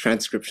music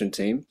transcription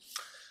team,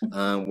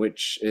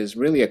 which is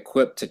really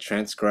equipped to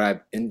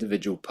transcribe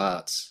individual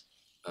parts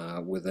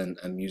within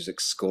a music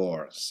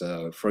score.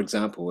 So, for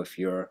example, if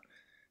you're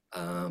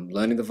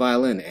learning the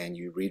violin and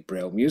you read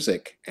Braille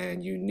music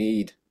and you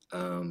need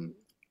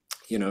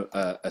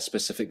a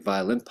specific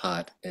violin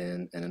part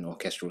in an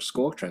orchestral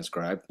score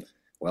transcribed,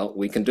 well,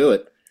 we can do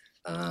it.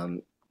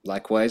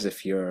 Likewise,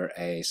 if you're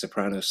a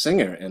soprano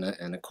singer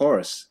in a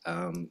chorus,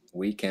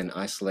 we can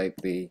isolate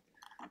the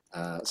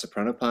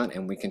soprano part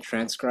and we can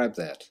transcribe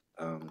that.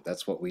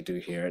 That's what we do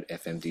here at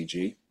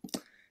FMDG.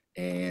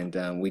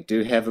 And we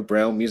do have a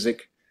Braille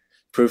music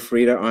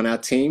proofreader on our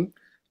team,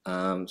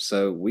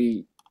 so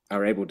we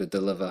are able to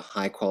deliver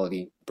high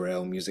quality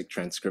Braille music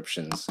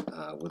transcriptions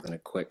within a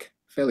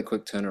fairly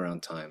quick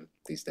turnaround time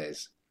these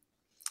days.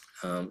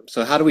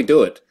 So how do we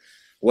do it?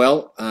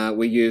 Well,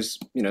 we use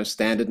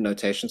standard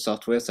notation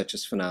software such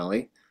as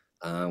Finale.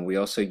 We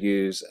also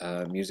use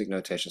music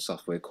notation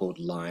software called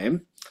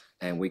Lime,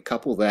 and we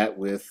couple that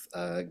with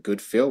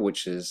Good Feel,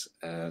 which is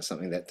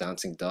something that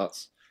Dancing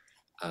Dots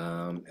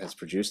has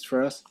produced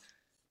for us.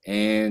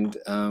 And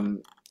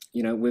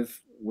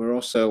we're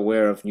also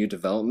aware of new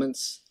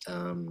developments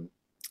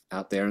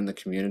out there in the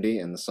community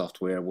and the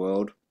software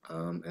world.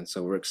 And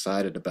so we're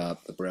excited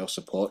about the Braille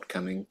support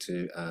coming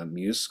to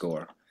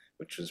MuseScore,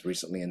 which was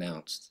recently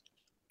announced.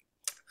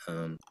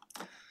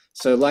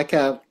 So like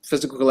our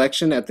physical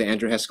collection at the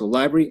Andrew Haskell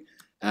Library,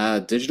 our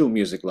digital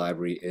music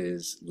library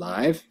is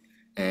live,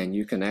 and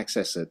you can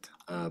access it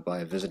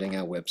by visiting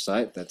our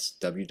website. That's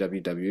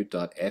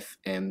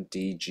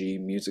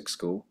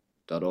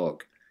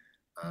www.fmdgmusicschool.org.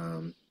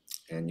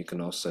 And you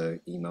can also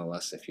email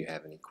us if you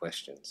have any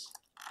questions.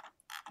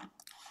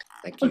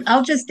 Thank you.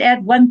 I'll just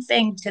add one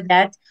thing to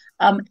that.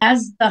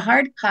 As the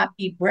hard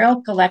copy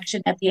Braille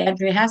collection at the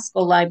Andrea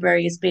Haskell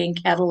Library is being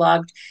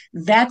cataloged,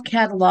 that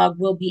catalog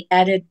will be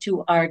added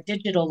to our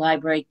digital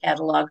library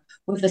catalog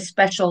with a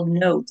special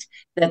note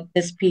that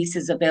this piece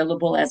is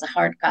available as a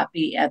hard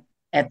copy at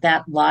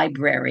that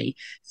library.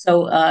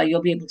 So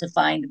you'll be able to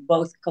find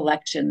both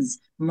collections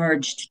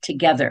merged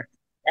together.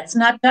 That's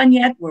not done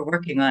yet. We're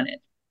working on it.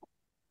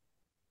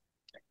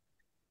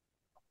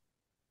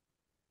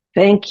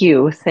 Thank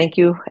you. Thank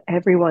you,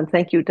 everyone.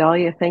 Thank you,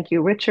 Dahlia. Thank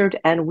you, Richard.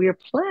 And we're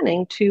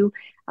planning to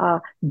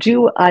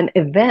do an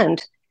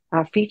event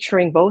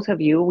featuring both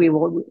of you. We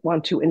will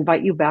want to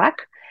invite you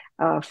back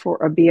for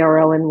a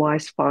BRLNY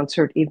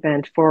sponsored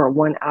event for a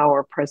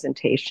 1-hour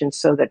presentation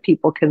so that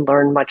people can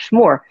learn much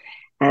more.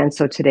 And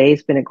so today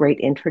has been a great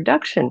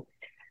introduction.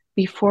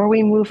 Before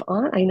we move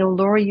on, I know,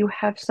 Laura, you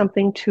have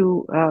something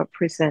to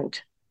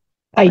present.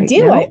 I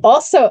do. Now.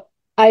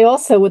 I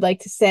also would like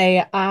to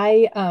say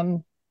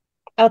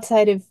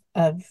outside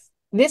of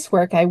this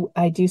work,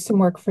 I do some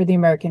work for the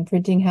American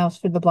Printing House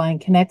for the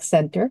Blind Connect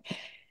Center,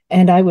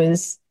 and I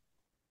was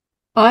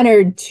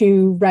honored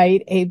to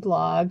write a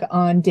blog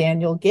on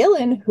Daniel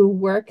Gillen, who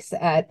works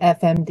at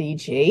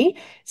FMDG.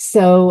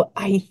 So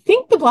I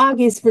think the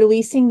blog is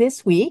releasing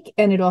this week,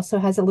 and it also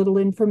has a little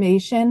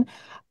information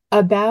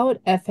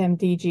about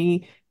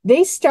FMDG.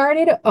 They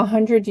started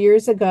 100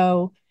 years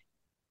ago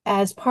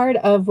as part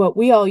of what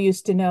we all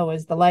used to know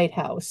as the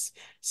Lighthouse.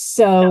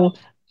 So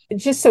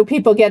just so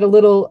people get a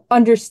little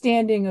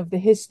understanding of the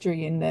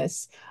history in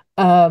this,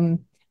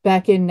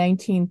 back in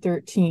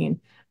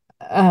 1913.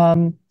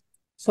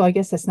 So I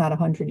guess that's not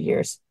 100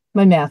 years.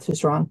 My math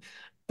was wrong.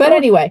 But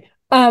anyway,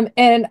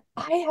 and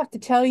I have to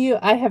tell you,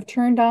 I have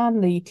turned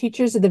on the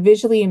Teachers of the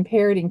Visually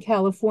Impaired in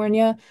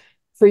California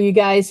for you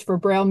guys for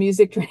Braille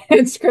music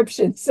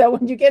transcription. So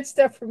when you get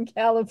stuff from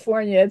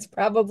California, it's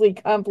probably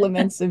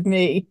compliments of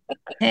me.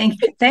 Thank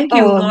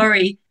you,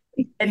 Lori.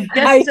 And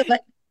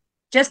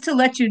just to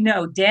let you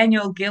know,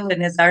 Daniel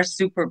Gillen is our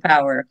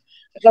superpower.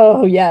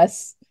 Oh,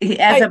 yes.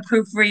 As a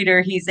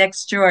proofreader, he's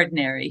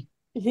extraordinary.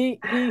 He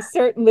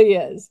certainly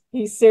is.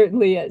 He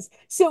certainly is.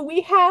 So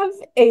we have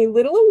a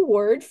little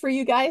award for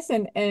you guys,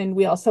 and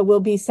we also will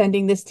be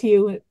sending this to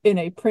you in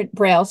a print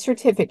Braille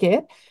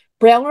certificate.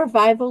 Braille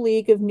Revival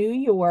League of New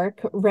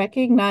York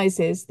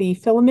recognizes the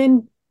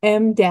Philemon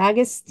M.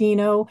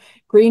 D'Agostino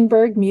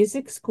Greenberg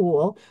Music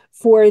School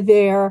for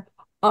their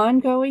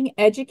ongoing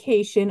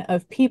education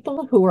of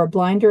people who are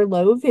blind or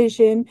low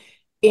vision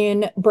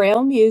in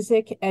Braille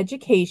music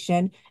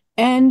education,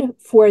 and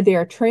for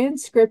their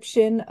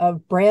transcription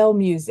of Braille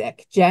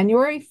music,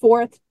 January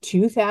 4th,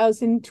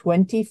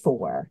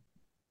 2024.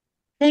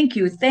 Thank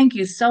you. Thank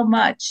you so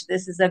much.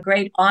 This is a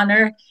great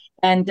honor,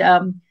 and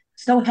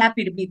so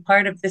happy to be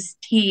part of this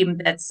team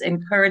that's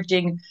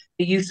encouraging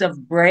the use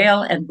of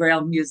Braille and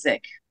Braille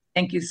music.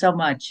 Thank you so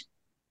much.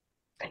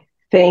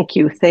 Thank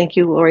you. Thank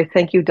you, Lori.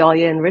 Thank you,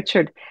 Dahlia and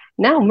Richard.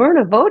 Now,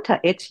 Myrna Vota,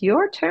 it's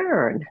your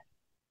turn.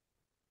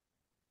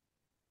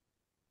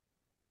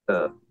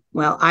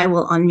 Well, I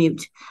will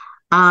unmute.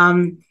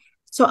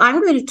 So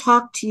I'm going to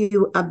talk to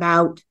you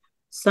about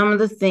some of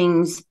the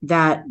things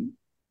that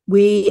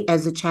we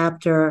as a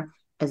chapter,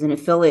 as an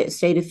affiliate,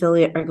 state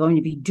affiliate, are going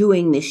to be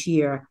doing this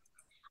year.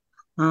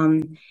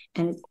 And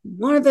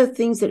one of the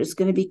things that is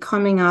going to be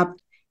coming up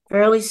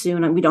fairly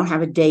soon, and we don't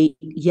have a date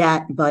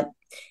yet, but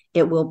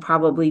it will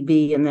probably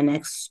be in the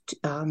next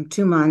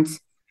 2 months,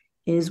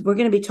 is we're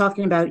going to be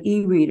talking about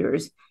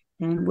e-readers.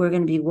 And we're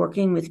going to be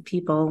working with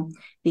people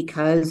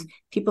because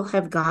people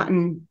have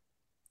gotten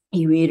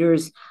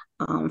e-readers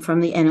from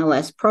the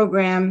NLS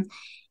program,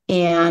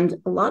 and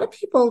a lot of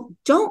people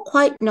don't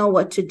quite know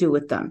what to do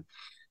with them.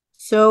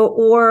 So,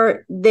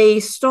 or they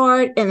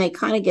start and they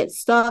kind of get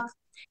stuck.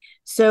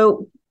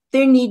 So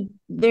there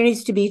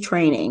needs to be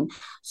training.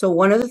 So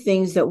one of the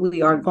things that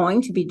we are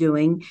going to be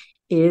doing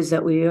is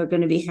that we are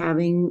going to be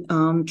having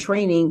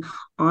training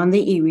on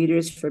the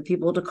e-readers for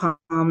people to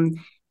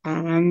come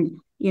and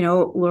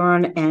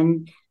learn.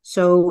 And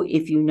so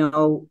if you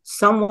know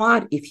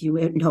somewhat, if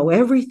you know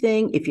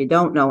everything, if you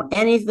don't know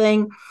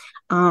anything,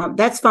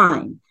 that's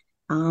fine.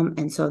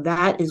 And so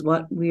that is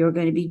what we are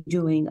going to be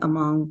doing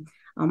among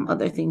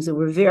other things. And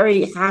we're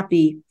very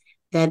happy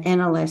that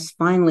NLS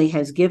finally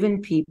has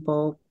given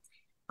people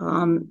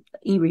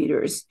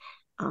e-readers,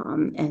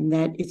 and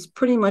that it's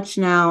pretty much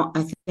now,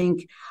 I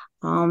think,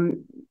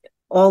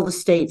 all the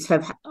states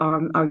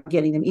are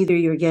getting them. Either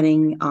you're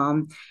getting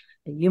a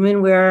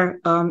HumanWare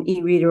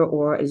e-reader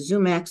or a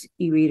ZoomX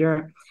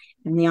e-reader.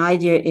 And the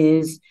idea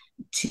is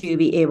to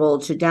be able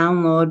to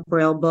download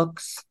Braille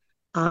books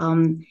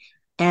and,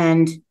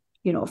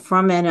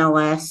 from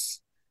NLS.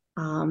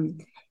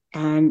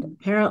 And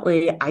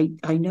apparently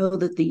I know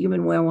that the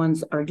HumanWare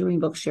ones are doing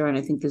Bookshare, and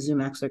I think the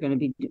ZoomX are going to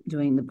be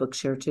doing the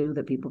Bookshare too,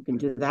 that people can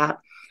do that.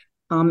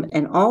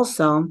 And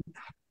also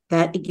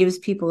that it gives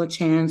people a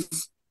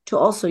chance to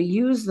also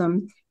use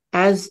them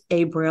as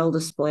a Braille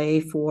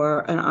display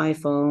for an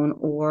iPhone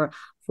or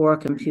for a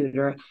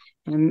computer.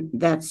 And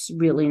that's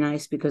really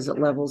nice because it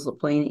levels the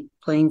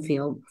playing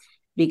field.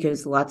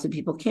 because lots of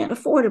people can't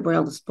afford a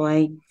Braille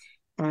display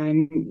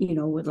and,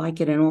 would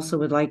like it, and also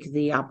would like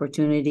the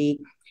opportunity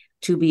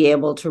to be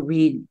able to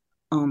read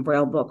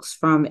Braille books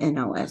from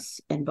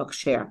NLS and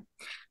Bookshare.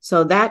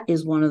 So that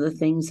is one of the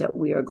things that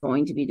we are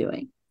going to be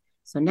doing.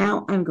 So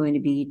now I'm going to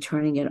be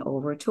turning it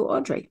over to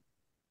Audrey.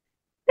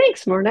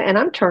 Thanks, Myrna. And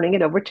I'm turning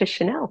it over to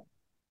Chanel.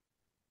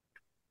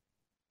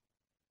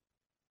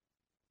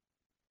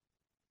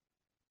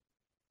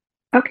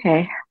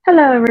 Okay.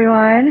 Hello,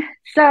 everyone.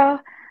 So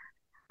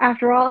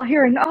after all,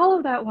 hearing all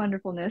of that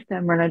wonderfulness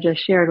that Myrna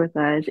just shared with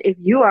us, if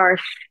you are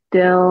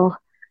still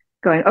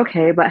going,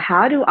 okay, but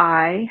how do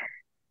I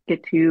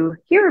get to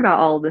hear about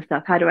all of this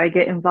stuff? How do I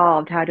get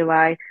involved? How do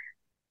I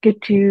get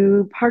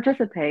to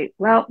participate?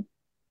 Well,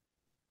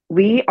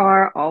 we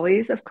are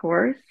always, of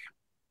course,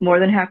 more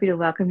than happy to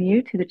welcome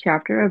you to the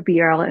chapter of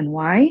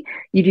BRLNY.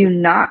 You do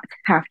not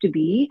have to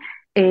be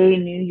a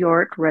New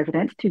York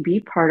resident to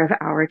be part of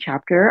our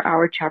chapter.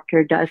 Our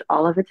chapter does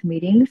all of its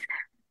meetings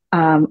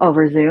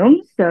over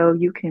Zoom, so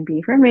you can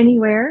be from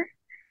anywhere,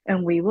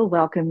 and we will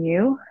welcome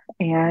you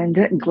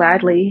and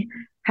gladly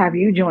have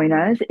you join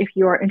us. If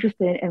you are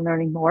interested in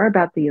learning more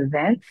about the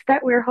events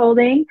that we're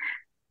holding,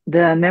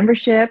 the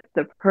membership,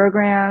 the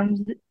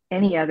programs,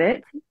 any of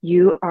it,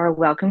 you are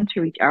welcome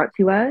to reach out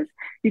to us.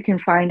 You can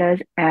find us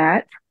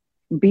at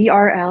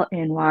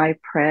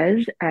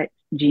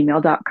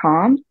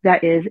brlnypres@gmail.com.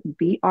 That is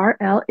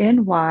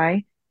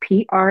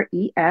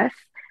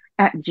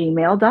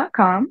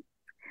brlnypres@gmail.com.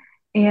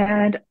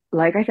 And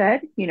like I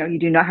said, you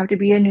do not have to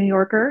be a New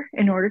Yorker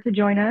in order to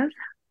join us.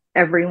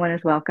 Everyone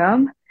is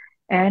welcome.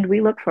 And we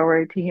look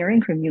forward to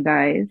hearing from you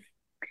guys.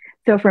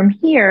 So from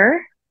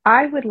here,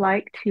 I would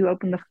like to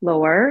open the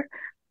floor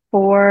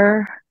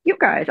for you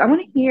guys. I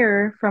want to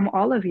hear from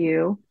all of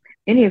you,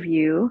 any of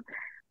you,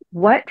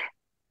 what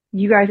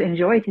you guys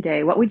enjoy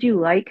today. What would you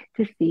like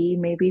to see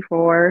maybe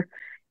for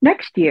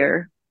next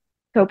year?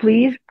 So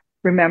please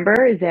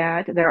remember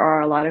that there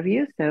are a lot of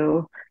you,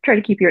 so try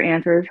to keep your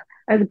answers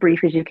as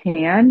brief as you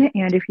can.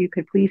 And if you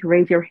could please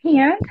raise your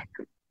hand,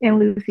 and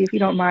Lucy, if you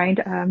don't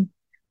mind,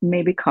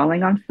 maybe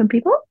calling on some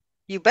people.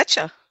 You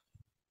betcha.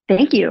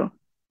 Thank you.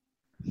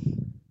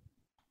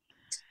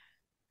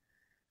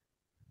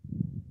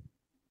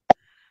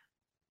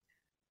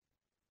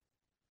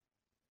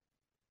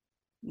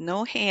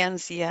 No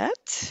hands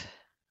yet.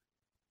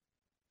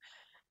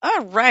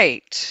 All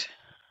right.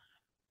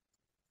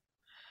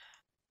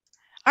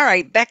 All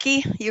right,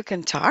 Becky, you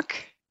can talk.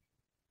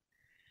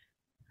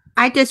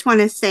 I just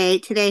want to say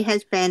today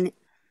has been,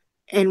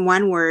 in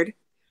one word,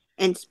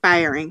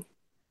 inspiring.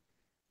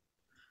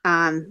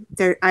 I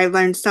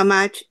learned so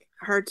much,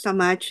 heard so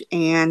much,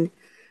 and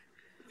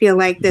feel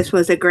like this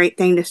was a great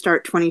thing to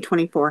start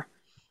 2024.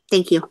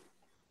 Thank you.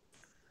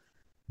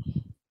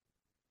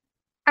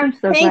 I'm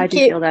so glad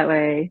you feel that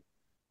way.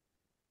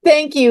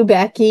 Thank you,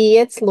 Becky.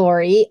 It's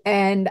Lori.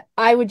 And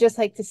I would just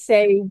like to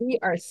say we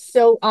are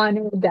so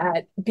honored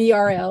that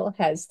BRL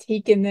has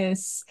taken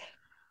this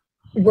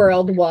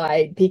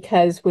worldwide,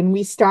 because when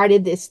we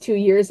started this 2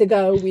 years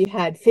ago, we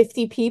had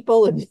 50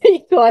 people and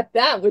they thought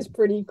that was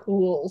pretty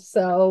cool.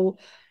 So,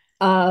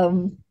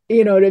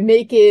 to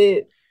make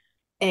it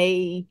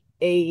a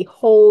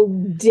whole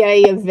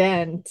day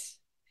event,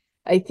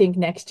 I think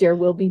next year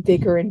will be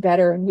bigger and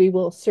better, and we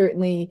will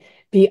certainly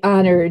be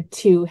honored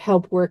to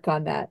help work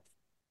on that.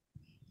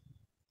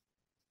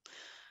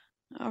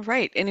 All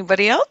right.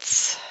 Anybody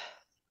else?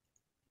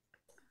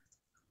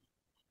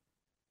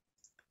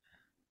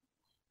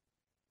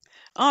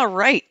 All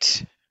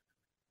right.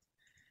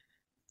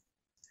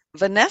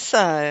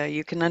 Vanessa,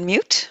 you can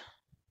unmute.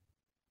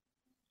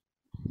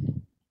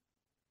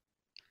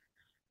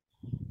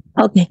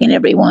 Okay, can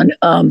everyone,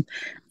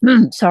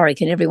 sorry,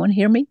 can everyone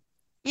hear me?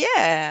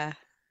 Yeah.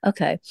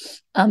 Okay.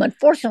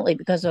 Unfortunately,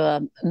 because of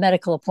a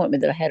medical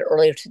appointment that I had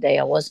earlier today,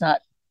 I was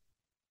not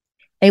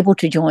able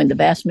to join the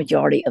vast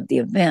majority of the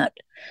event,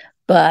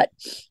 but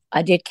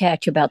I did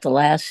catch about the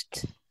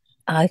last,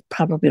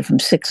 probably from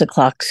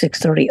 6:00,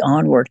 6:30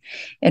 onward.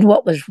 And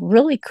what was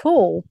really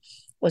cool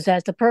was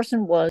as the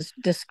person was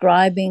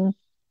describing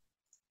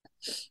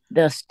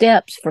the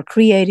steps for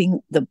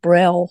creating the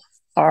Braille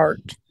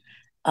art,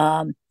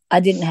 I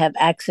didn't have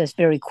access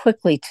very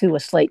quickly to a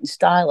slate and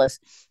stylus,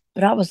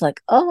 but I was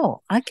like,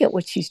 oh, I get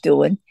what she's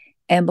doing.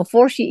 And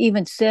before she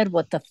even said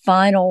what the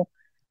final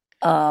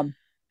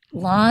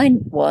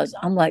line was,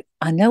 I'm like,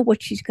 I know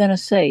what she's going to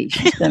say.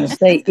 She's going to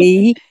say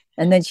E,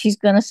 and then she's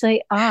going to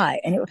say I.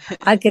 And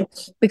I could,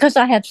 because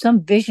I have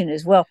some vision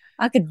as well,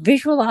 I could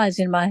visualize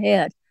in my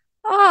head,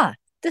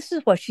 this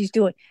is what she's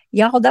doing.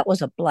 Y'all, that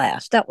was a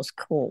blast. That was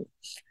cool.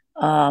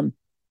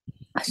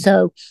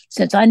 So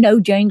since I know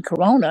Jane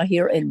Corona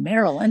here in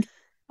Maryland,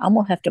 I'm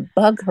going to have to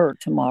bug her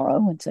tomorrow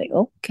and say,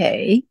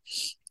 okay,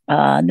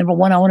 number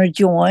one, I want to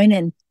join.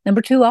 And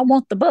number two, I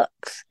want the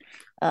books.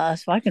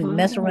 So I can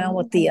mess around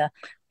with the,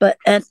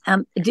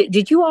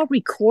 did you all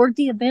record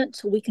the event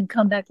so we can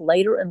come back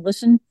later and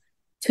listen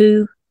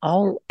to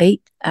all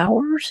 8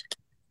 hours?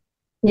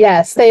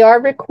 Yes, they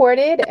are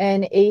recorded,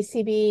 and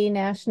ACB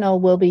National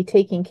will be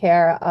taking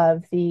care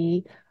of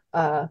the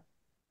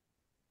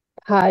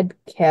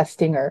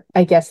podcasting, or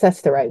I guess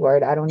that's the right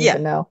word. I don't Yeah.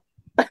 even know.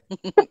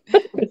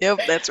 Yep,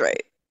 that's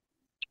right.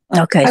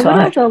 Okay, I so would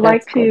I, also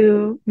like That's cool.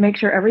 to make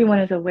sure everyone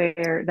is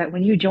aware that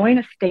when you join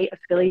a state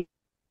affiliate,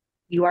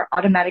 you are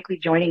automatically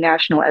joining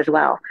national as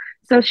well.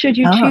 So should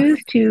you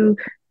choose to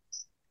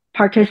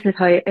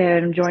participate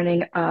in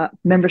joining a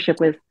membership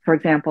with, for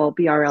example,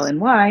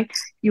 BRLNY,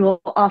 you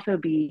will also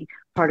be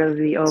part of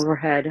the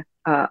overhead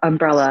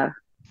umbrella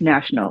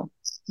national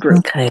group.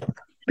 okay.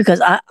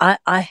 Because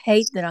I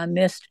hate that I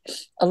missed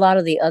a lot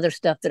of the other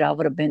stuff that I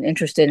would have been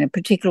interested in,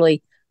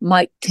 particularly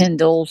Mike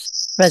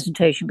Tyndall's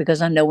presentation,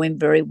 because I know him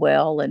very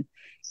well. And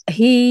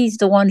he's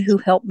the one who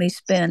helped me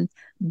spend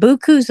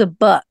bukus of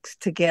bucks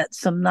to get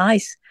some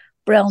nice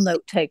Braille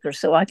note takers,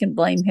 so I can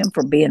blame him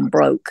for being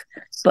broke.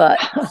 But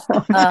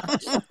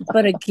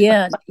but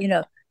again,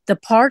 the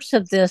parts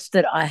of this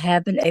that I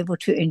have been able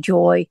to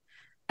enjoy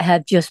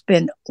have just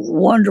been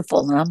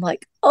wonderful. And I'm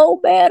like, oh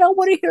man, I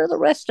want to hear the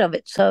rest of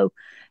it. So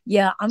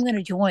yeah, I'm going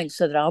to join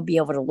so that I'll be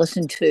able to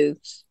listen to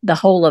the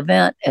whole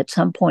event at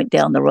some point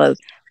down the road.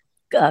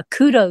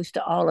 Kudos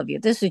to all of you.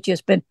 This has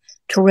just been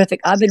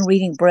terrific. I've been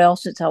reading Braille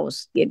since I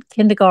was in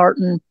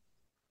kindergarten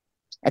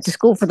at the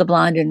School for the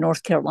Blind in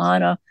North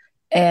Carolina.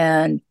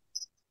 And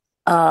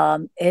I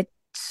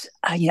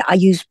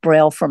use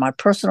Braille for my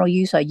personal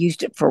use. I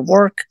used it for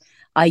work.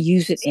 I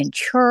use it in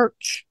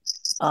church.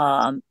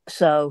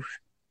 So,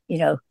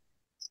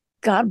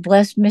 God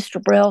bless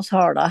Mr. Braille's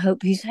heart. I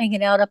hope he's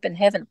hanging out up in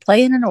heaven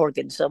playing an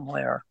organ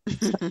somewhere.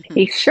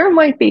 He sure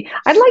might be.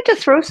 I'd like to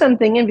throw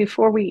something in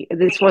before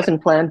this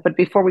wasn't planned, but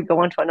before we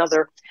go on to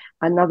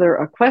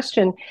another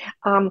question.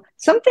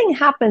 Something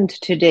happened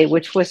today,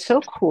 which was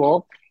so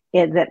cool,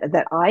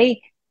 that I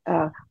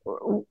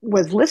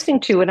was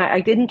listening to, and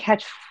I didn't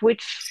catch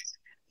which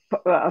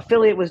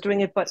affiliate was doing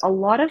it, but a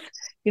lot of,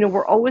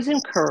 we're always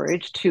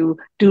encouraged to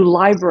do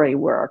library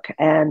work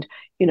and,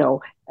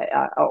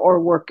 or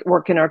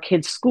work in our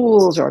kids'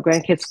 schools or our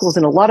grandkids' schools.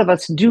 And a lot of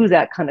us do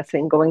that kind of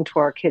thing, going to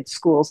our kids'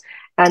 schools.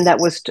 And that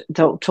was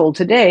told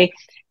today.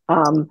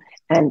 And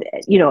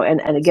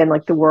again,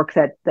 like the work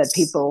that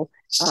people,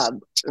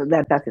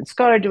 that Beth and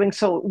Scott are doing.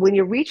 So when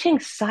you're reaching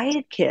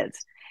sighted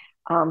kids,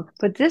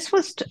 but this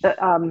was,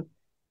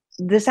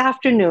 this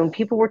afternoon,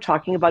 people were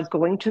talking about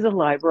going to the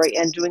library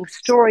and doing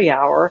story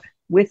hour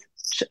with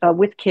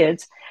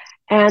kids.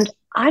 And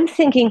I'm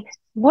thinking,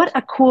 what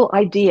a cool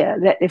idea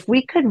that if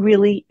we could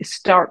really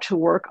start to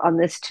work on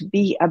this to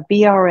be a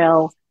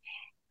BRL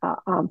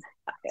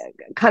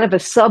kind of a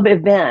sub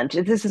event.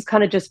 This has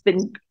kind of just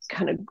been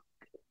kind of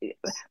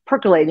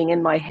percolating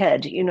in my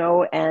head,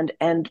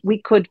 and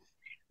we could,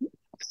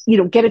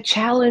 get a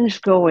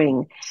challenge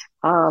going.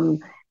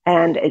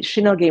 And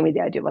Chanel gave me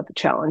the idea about the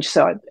challenge.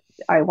 So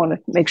I want to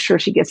make sure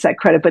she gets that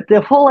credit. But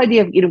the whole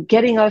idea of,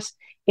 getting us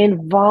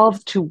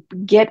involved to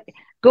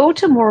go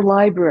to more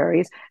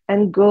libraries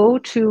and go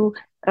to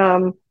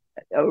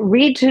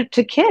read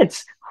to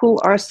kids who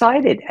are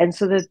sighted, and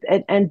so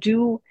that and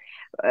do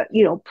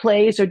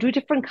plays or do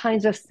different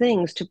kinds of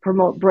things to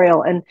promote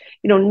Braille. And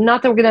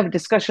not that we're going to have a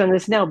discussion on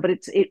this now, but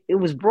it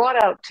was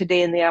brought out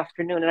today in the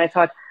afternoon, and I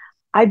thought,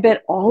 I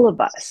bet all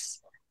of us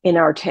in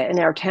our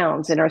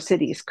towns, in our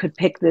cities, could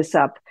pick this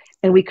up,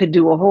 and we could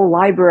do a whole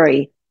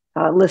library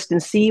list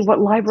and see what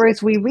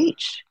libraries we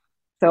reach.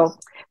 So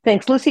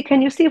thanks. Lucy,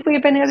 can you see if we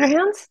have any other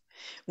hands?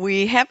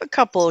 We have a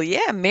couple.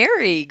 Yeah,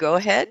 Mary, go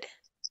ahead.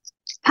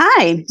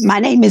 Hi, my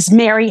name is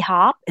Mary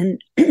Hopp,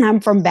 and I'm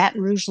from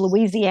Baton Rouge,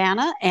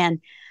 Louisiana. And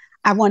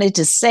I wanted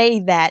to say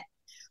that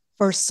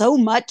for so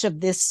much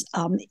of this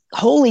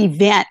whole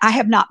event, I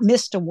have not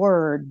missed a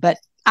word, but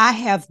I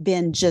have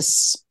been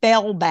just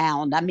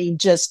spellbound. I mean,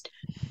 just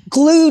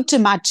glued to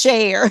my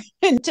chair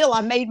until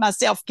I made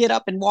myself get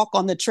up and walk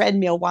on the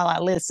treadmill while I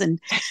listened.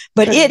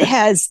 But it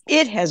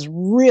has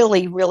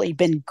really, really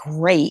been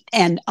great.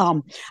 And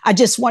I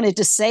just wanted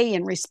to say,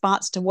 in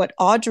response to what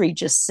Audrey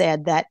just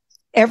said, that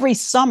every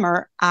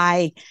summer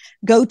I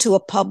go to a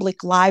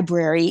public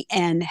library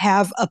and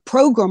have a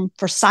program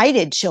for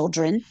sighted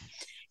children.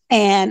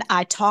 And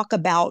I talk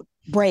about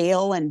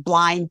Braille and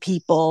blind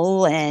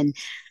people, and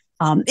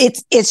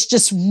it's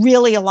just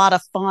really a lot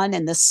of fun.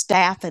 And the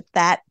staff at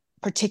that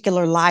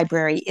particular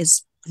library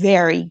is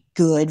very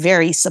good,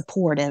 very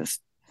supportive.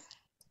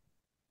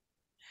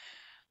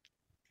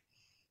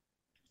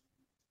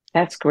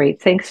 That's great.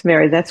 Thanks,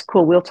 Mary. That's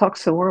cool. We'll talk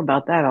some more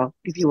about that. I'll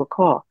give you a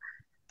call.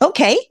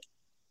 Okay.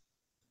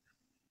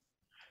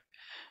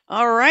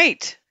 All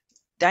right.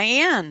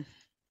 Diane.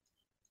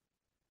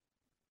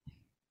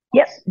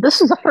 Yes,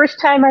 this is the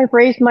first time I've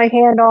raised my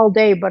hand all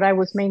day, but I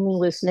was mainly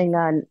listening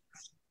on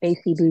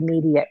ACB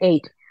Media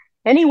 8.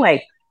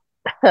 Anyway,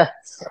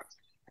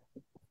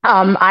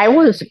 I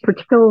was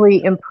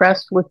particularly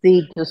impressed with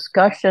the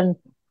discussion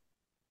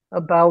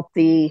about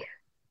the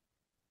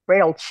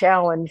Braille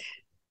Challenge,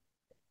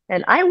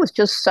 and I was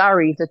just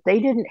sorry that they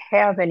didn't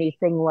have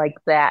anything like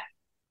that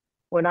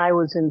when I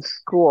was in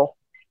school,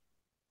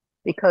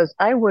 because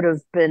I would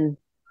have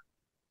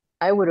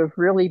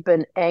really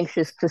been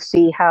anxious to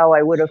see how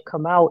I would have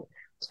come out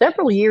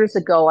several years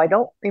ago, I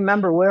don't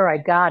remember where I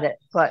got it,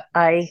 but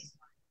I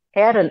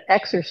had an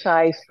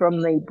exercise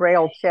from the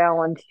Braille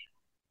Challenge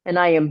and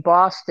I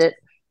embossed it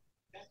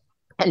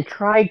and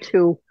tried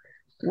to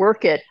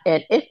work it.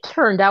 And it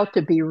turned out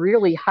to be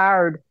really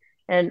hard.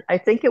 And I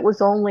think it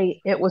was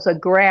a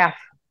graph.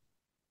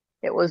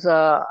 It was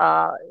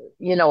a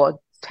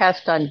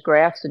test on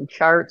graphs and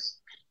charts.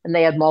 And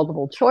they had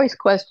multiple choice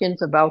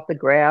questions about the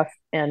graph.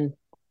 And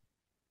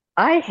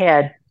I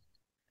had,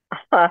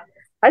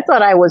 I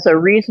thought I was a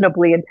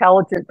reasonably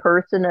intelligent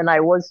person and I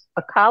was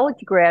a college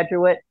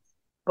graduate,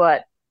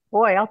 but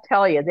boy, I'll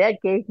tell you,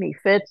 that gave me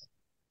fits.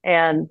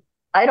 And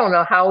I don't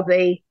know how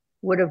they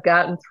would have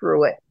gotten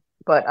through it,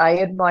 but I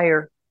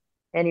admire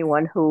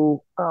anyone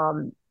who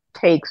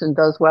takes and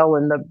does well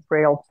in the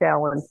Braille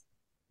Challenge.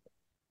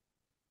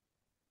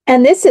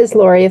 And this is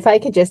Lori. If I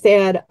could just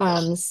add,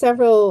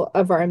 several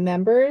of our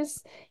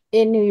members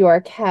in New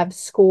York have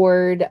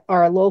scored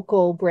our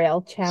local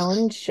Braille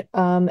Challenge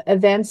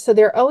events. So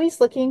they're always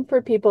looking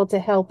for people to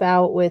help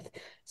out with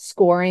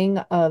scoring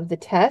of the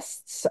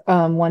tests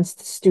once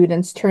the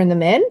students turn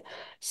them in.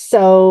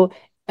 So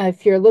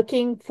if you're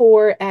looking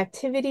for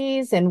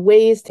activities and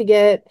ways to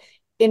get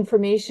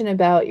information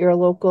about your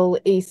local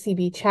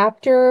ACB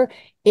chapter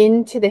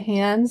into the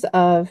hands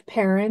of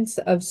parents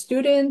of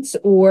students,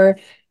 or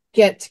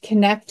get to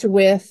connect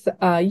with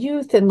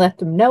youth and let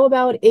them know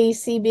about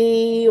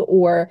ACB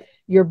or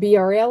your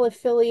BRL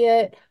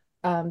affiliate,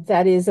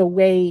 that is a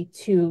way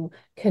to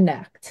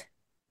connect.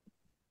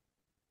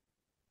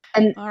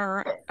 And all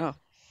right. Oh,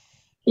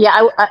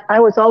 yeah, I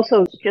was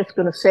also just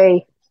going to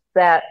say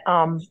that.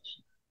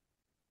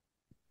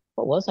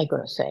 What was I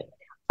going to say?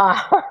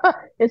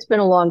 It's been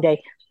a long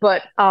day,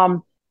 but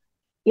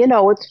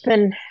it's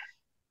been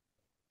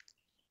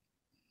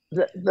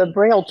the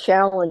Braille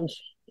Challenge.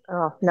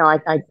 Oh no,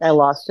 I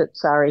lost it.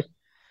 Sorry.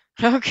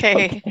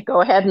 okay.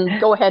 Go ahead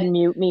and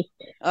mute me.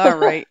 All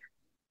right.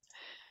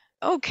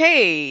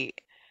 Okay.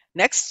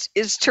 Next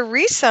is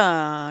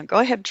Teresa. Go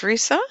ahead,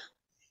 Teresa.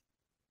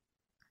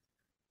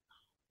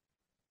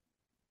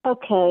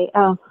 Okay,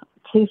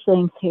 two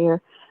things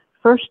here.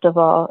 First of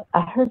all,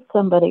 I heard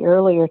somebody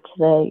earlier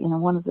today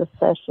in one of the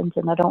sessions,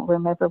 and I don't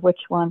remember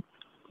which one,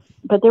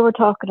 but they were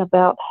talking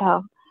about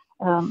how,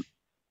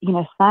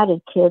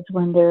 sighted kids,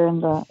 when they're in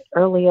the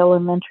early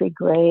elementary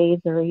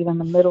grades or even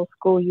the middle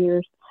school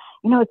years,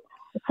 it's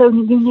so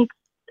unique,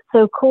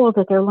 so cool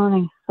that they're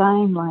learning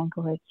sign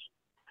language.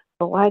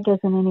 But why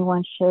doesn't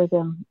anyone show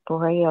them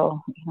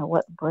Braille?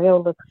 What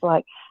Braille looks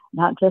like,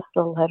 not just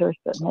the letters,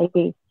 but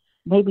maybe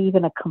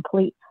even a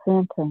complete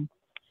sentence,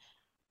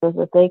 so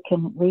that they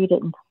can read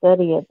it and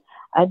study it.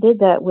 I did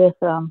that with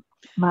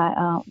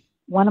my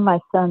one of my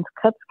son's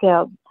Cub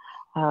Scout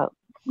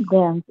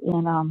dens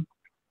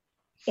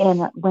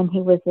in when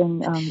he was in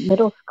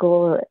middle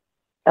school or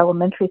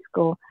elementary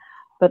school.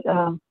 But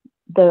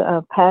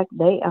the pack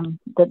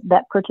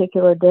that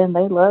particular den,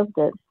 they loved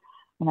it.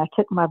 And I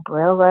took my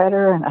Braille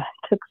writer and I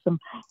took some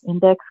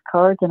index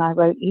cards and I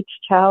wrote each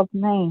child's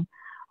name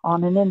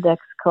on an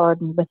index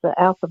card and with the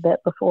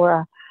alphabet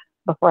before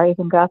I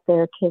even got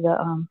there to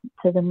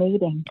the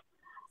meeting.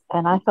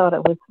 And I thought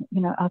it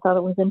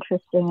was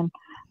interesting. And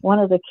one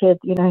of the kids,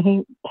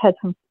 he had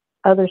some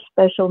other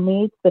special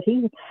needs, but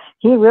he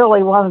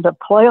really wanted to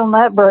play on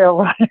that Braille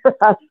writer,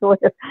 I swear.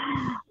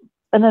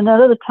 And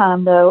another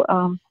time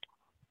though,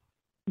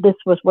 this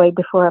was way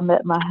before I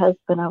met my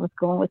husband. I was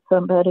going with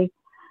somebody,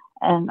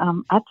 and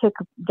I took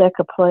a deck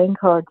of playing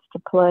cards to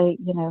play,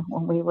 when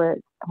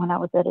I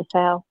was at his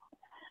house.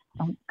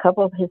 A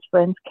couple of his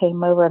friends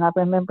came over, and I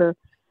remember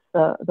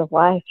the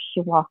wife, she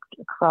walked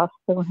across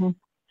the room,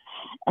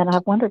 and I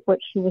wondered what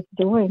she was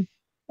doing.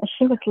 And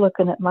she was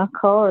looking at my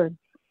cards.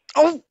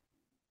 Oh.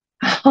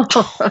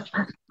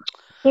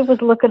 She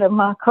was looking at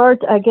my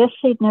cards. I guess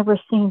she'd never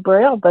seen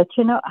Braille, but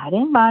I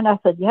didn't mind. I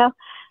said, yeah,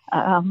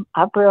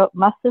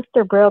 my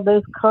sister brailled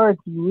those cards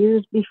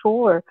years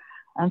before.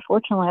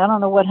 Unfortunately, I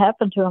don't know what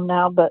happened to them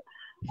now, but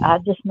I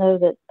just know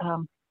that,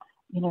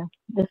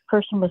 this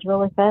person was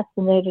really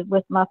fascinated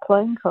with my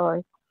playing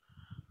cards.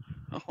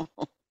 Oh,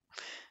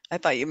 I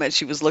thought you meant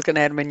she was looking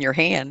at them in your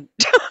hand.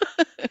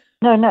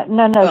 No.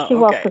 Oh, She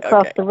walked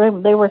across the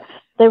room. They were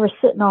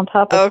sitting on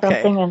top of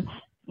Okay. something, and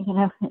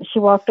she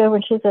walked over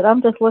and she said,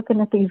 "I'm just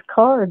looking at these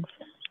cards."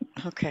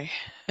 Okay.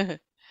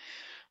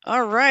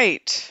 All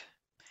right.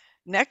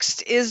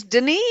 Next is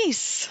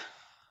Denise.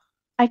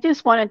 I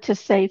just wanted to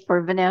say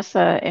for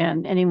Vanessa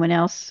and anyone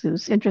else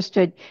who's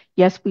interested,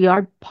 yes, we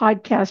are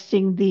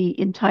podcasting the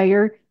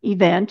entire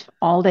event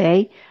all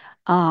day.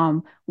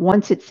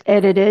 Once it's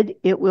edited,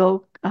 it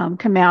will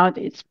come out.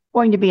 It's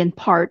going to be in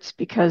parts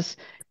because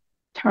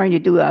trying to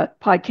do a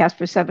podcast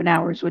for 7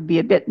 hours would be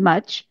a bit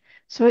much.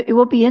 So it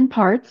will be in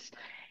parts.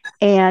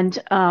 And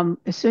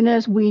as soon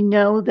as we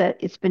know that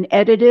it's been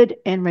edited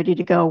and ready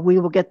to go, we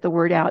will get the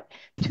word out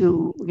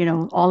to,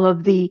 all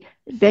of the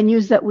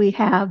venues that we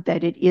have,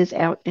 that it is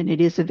out and it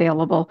is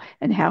available,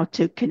 and how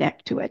to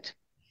connect to it.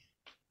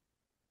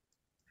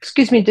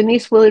 Excuse me,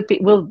 Denise,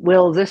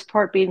 will this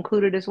part be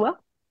included as well?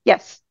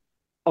 Yes.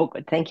 Oh,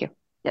 good. Thank you.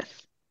 Yes.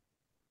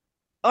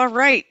 All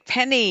right,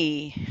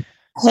 Penny.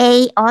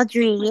 Hey,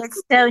 Audrey,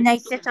 it's so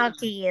nice to talk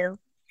to you.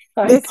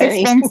 Hi, This has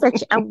Penny. been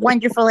such a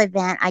wonderful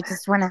event.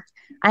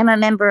 I'm a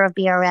member of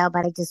BRL,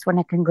 but I just want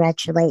to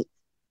congratulate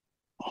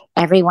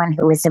everyone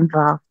who was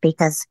involved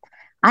because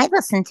I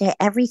listened to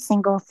every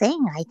single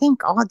thing, I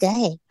think, all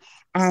day.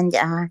 And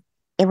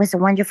it was a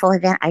wonderful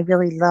event. I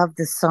really loved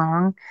the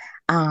song.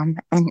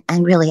 And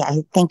really,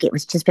 I think it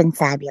was just been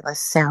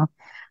fabulous. So,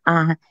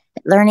 uh,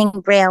 learning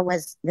Braille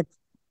was the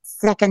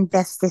second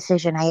best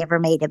decision I ever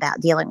made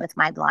about dealing with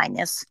my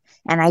blindness.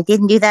 And I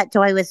didn't do that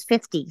till I was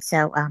 50.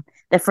 So,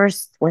 the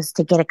first was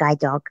to get a guide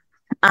dog.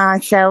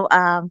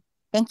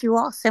 Thank you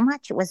all so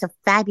much. It was a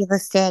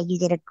fabulous day. You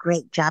did a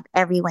great job.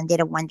 Everyone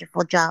did a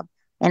wonderful job.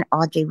 And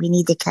Audrey, we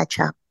need to catch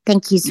up.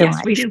 Thank you so much.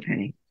 Yes, we do,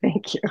 Penny.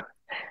 Thank you.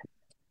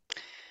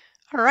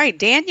 All right,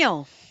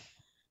 Daniel.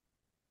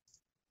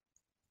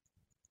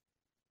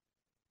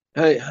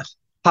 Hey,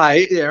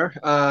 hi there.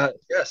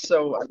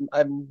 So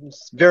I'm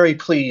very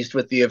pleased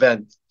with the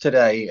event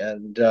today,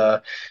 and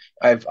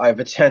I've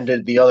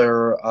attended the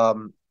other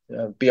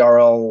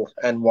BRL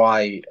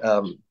NY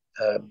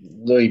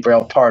Louis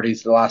Braille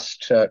parties the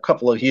last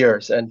couple of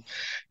years, and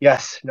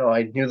yes, no,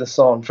 I knew the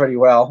song pretty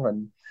well,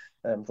 and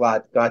I'm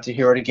glad to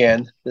hear it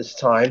again this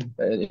time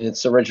in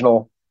its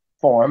original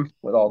form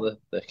with all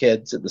the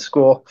kids at the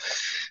school.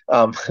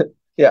 Um,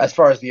 yeah, as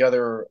far as the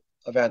other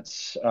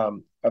events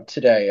of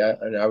today,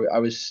 I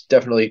was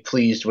definitely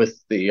pleased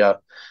with the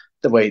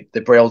way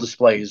the Braille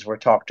displays were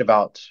talked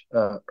about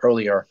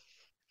earlier,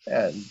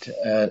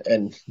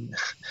 and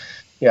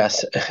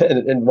yes,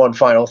 and one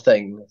final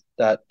thing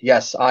that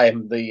yes, I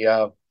am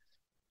the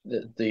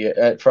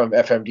from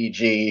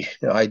FMDG.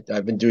 You know,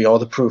 I've been doing all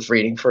the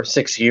proofreading for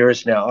 6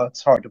 years now.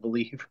 It's hard to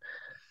believe,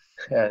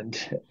 and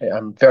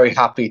I'm very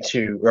happy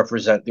to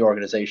represent the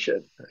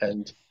organization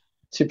and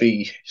to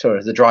be sort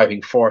of the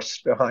driving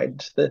force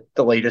behind the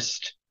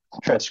latest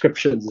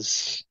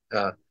transcriptions.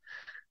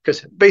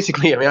 Because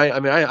basically,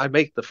 I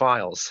make the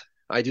files.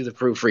 I do the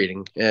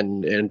proofreading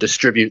and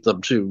distribute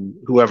them to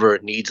whoever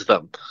needs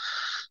them.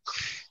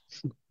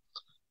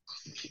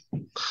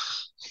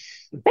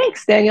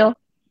 Thanks, Daniel.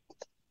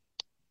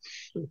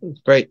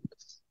 Great.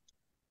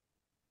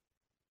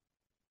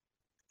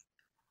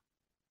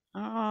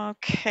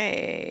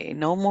 Okay,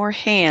 no more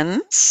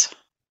hands.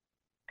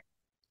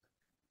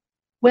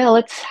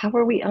 Well, how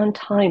are we on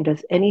time? Do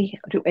any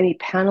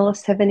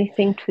panelists have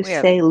anything to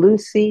say?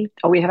 Lucy?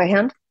 Oh, we have a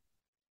hand?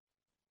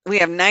 We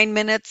have 9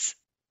 minutes,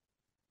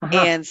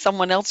 and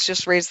someone else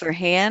just raised their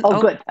hand.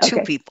 Oh, good. Okay.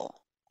 2 people.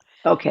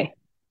 Okay.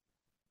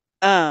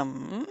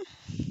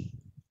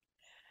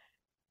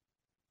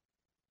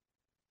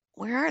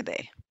 Where are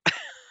they?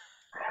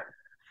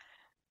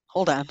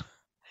 Hold on.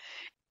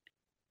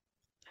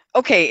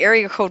 Okay,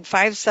 area code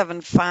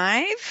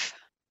 575.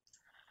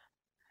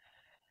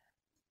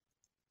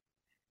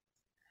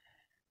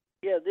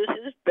 Yeah, this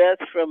is Beth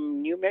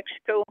from New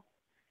Mexico,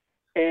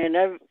 and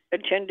I've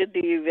attended the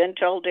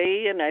event all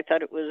day, and I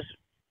thought it was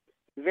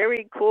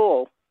very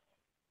cool.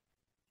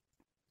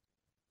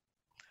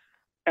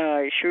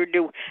 I sure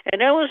do.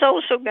 And I was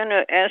also going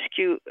to ask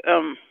you,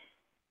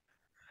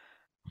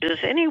 does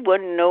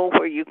anyone know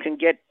where you can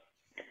get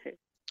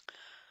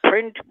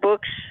print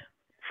books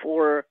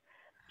for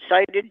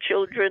sighted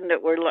children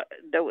that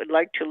would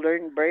like to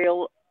learn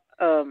Braille?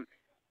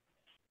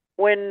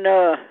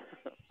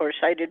 Or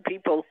sighted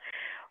people.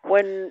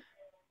 When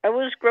I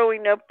was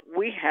growing up,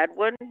 we had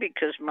one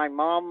because my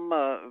mom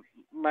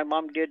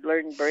did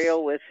learn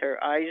Braille with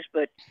her eyes,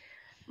 but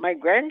my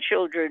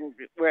grandchildren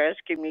were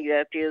asking me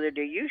that the other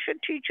day. You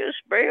should teach us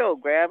Braille,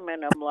 Graham,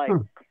 and I'm like,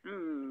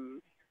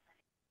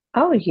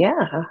 Oh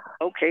yeah.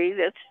 Okay,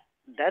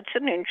 that's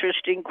an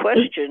interesting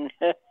question.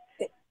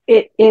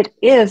 It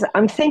is.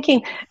 I'm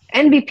thinking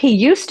NBP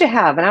used to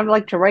have, and I would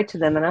like to write to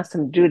them and ask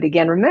them to do it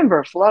again. Remember,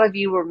 if a lot of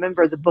you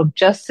remember the book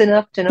Just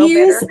Enough to Know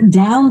Here's Better.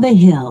 Down the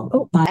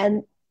Hill.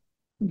 And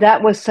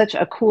that was such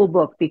a cool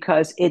book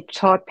because it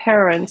taught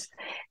parents,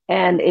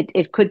 and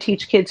it could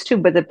teach kids too,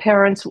 but the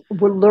parents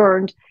were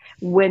learned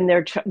when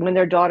their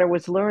daughter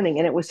was learning,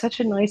 and it was such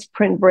a nice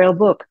print Braille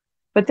book.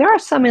 But there are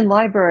some in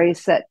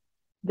libraries that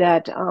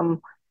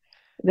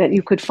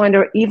you could find,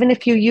 or even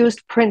if you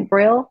used print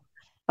Braille,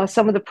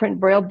 some of the print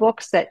Braille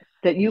books that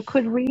you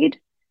could read.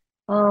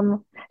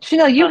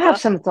 Chanel, you have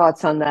some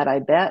thoughts on that, I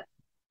bet.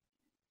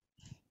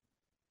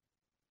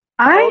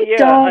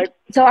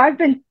 So I've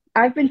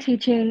been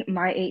teaching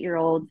my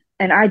 8-year-old,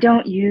 and I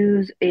don't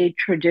use a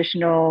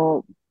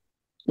traditional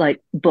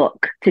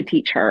book to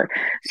teach her.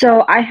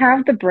 So I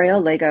have the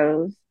Braille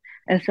Legos,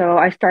 and so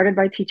I started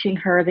by teaching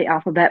her the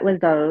alphabet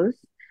with those,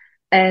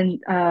 and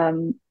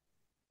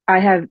I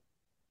have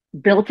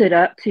built it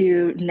up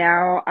to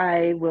now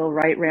I will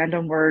write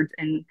random words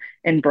in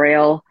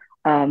Braille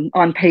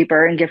on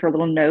paper and give her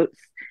little notes.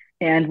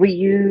 And we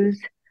use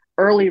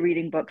early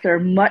reading books that are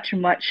much,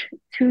 much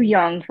too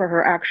young for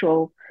her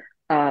actual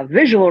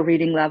visual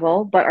reading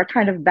level, but are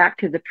kind of back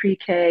to the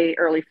pre-K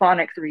early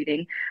phonics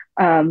reading.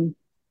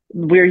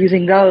 We're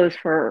using those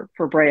for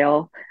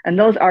Braille, and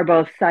those are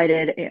both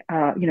cited,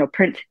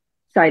 print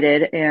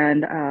sighted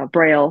and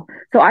Braille,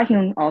 so I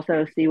can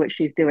also see what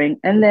she's doing.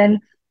 And then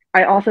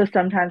I also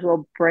sometimes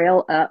will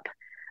Braille up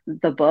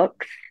the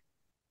books,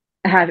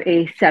 have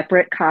a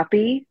separate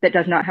copy that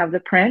does not have the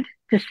print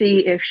to see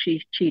if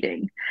she's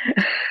cheating.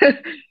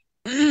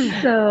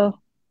 So,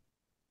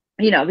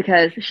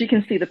 because she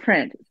can see the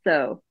print.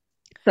 So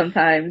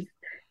sometimes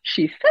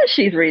she says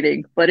she's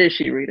reading, but is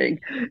she reading?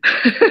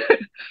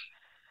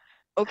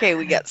 Okay,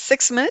 we got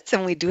 6 minutes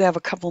and we do have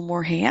a couple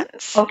more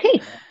hands.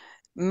 Okay.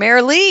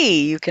 Mary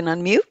Lee, you can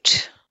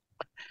unmute.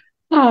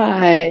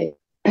 Hi.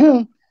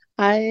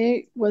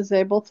 I was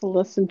able to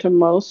listen to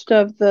most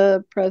of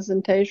the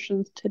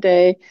presentations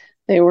today.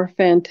 They were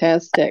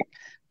fantastic.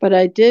 But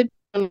I did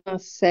want to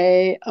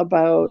say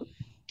about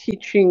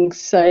teaching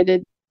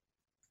sighted.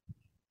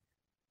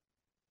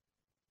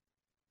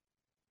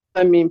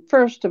 I mean,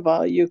 first of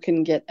all, you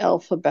can get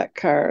alphabet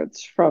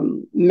cards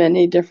from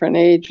many different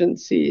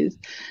agencies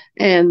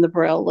and the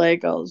Braille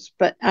Legos,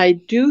 but I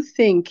do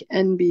think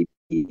NBP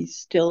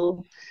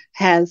still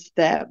has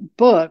that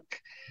book.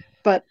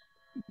 But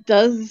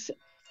does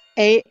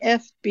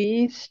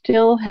AFB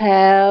still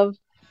have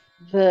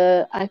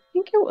I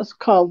think it was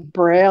called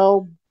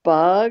Braille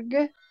Bug,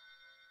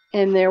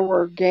 and there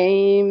were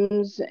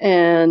games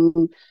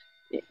and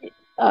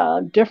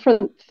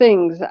different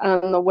things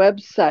on the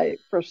website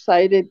for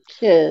sighted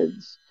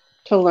kids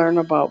to learn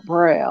about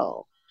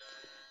Braille.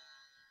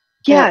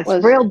 Yeah, it's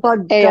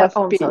BrailleBug. AFB.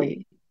 Oh, I'm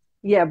sorry.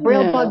 Yeah,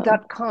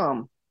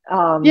 BrailleBug.com.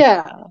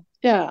 Yeah.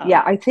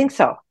 Yeah, I think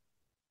so.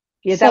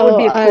 Yeah, that would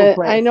be a cool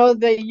place. I know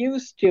they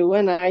used to,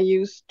 and I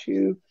used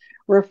to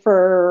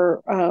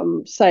refer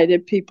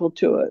sighted people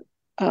to it,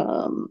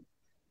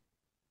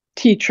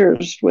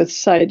 teachers with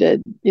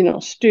sighted,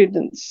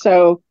 students.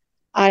 So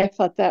I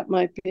thought that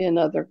might be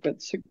another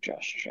good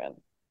suggestion.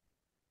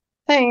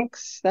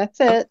 Thanks. That's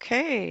it.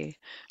 Okay.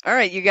 All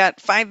right. You got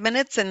 5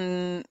 minutes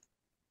and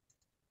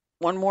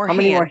one more How hand.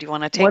 many more? Do you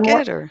want to take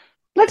it or?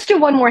 Let's do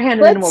one more hand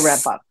and then we'll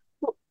wrap up.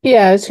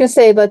 Yeah, I was going to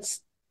say, let's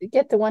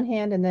get the one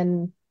hand and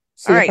then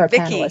see All if right, our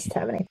Vicky. panelists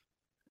have any.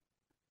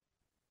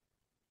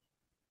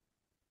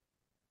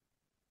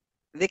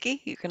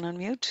 Vicky, you can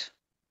unmute.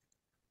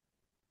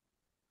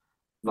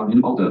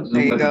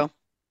 There you go.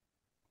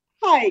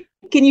 Hi,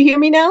 can you hear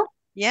me now?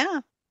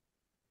 Yeah.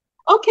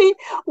 Okay.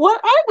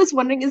 What I was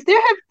wondering is there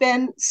have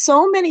been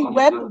so many I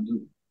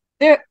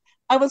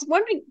was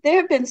wondering, there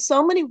have been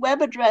so many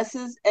web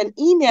addresses and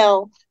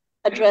email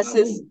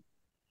addresses.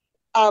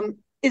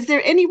 Is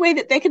there any way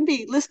that they can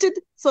be listed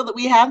so that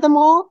we have them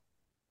all?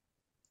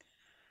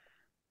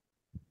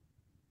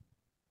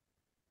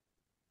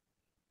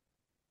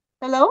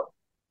 Hello?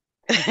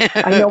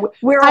 I know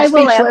we're all I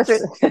will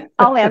speechless.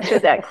 I'll answer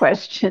that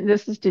question.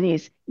 This is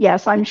Denise.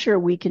 Yes, I'm sure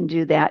we can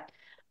do that.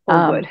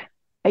 Oh, good.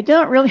 I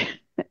don't really.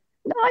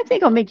 No, I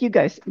think I'll make you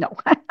guys. No,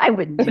 I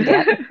wouldn't do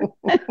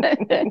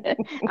that.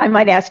 I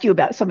might ask you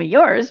about some of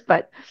yours,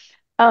 but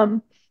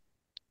I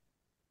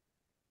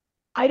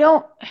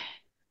don't.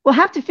 We'll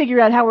have to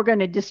figure out how we're going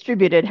to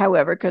distribute it,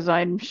 however, because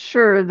I'm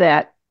sure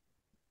that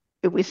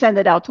if we send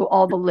it out to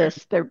all the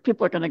lists,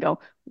 people are going to go,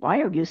 why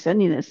are you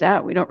sending this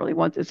out? We don't really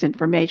want this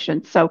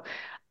information. So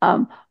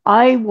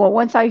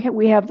once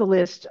we have the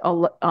list,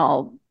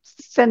 I'll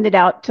send it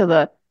out to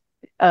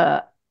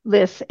the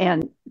list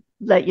and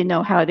let you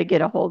know how to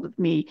get a hold of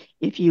me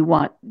if you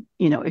want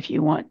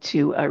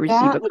to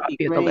receive a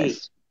copy of the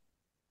list.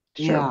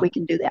 Sure, we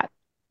can do that.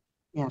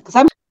 Yeah, because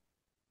I'm.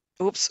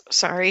 Oops,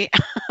 sorry.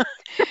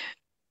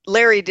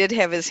 Larry did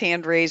have his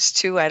hand raised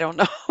too. I don't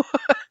know.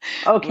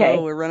 Okay.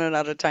 Well, we're running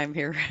out of time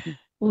here.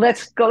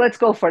 Let's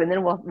go for it, and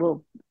then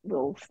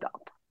we'll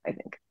stop, I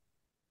think.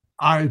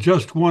 I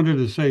just wanted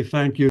to say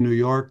thank you, New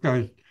York.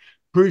 I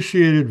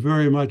appreciated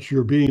very much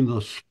your being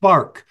the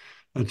spark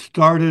that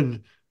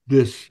started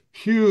this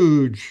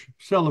huge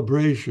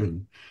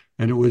celebration.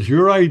 And it was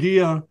your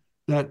idea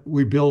that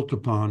we built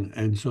upon.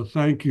 And so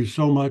thank you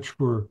so much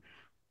for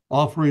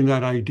offering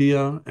that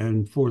idea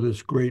and for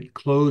this great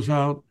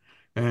closeout.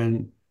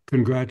 And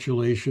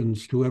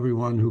congratulations to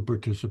everyone who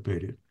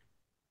participated.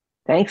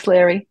 Thanks,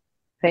 Larry.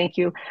 Thank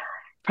you.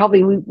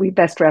 Probably we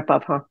best wrap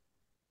up, huh?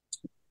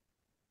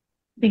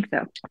 I think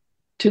so.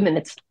 2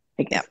 minutes.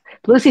 Yeah.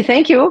 Lucy,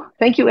 thank you.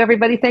 Thank you,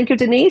 everybody. Thank you,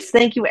 Denise.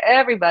 Thank you,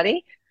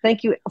 everybody.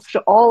 Thank you to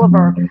all of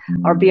our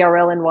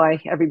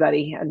BRLNY,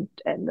 everybody,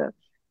 and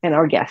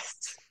our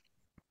guests.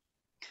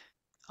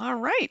 All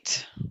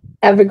right.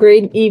 Have a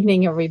great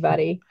evening,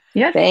 everybody.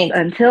 Yes. Thanks.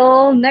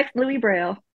 Until next Louis Braille.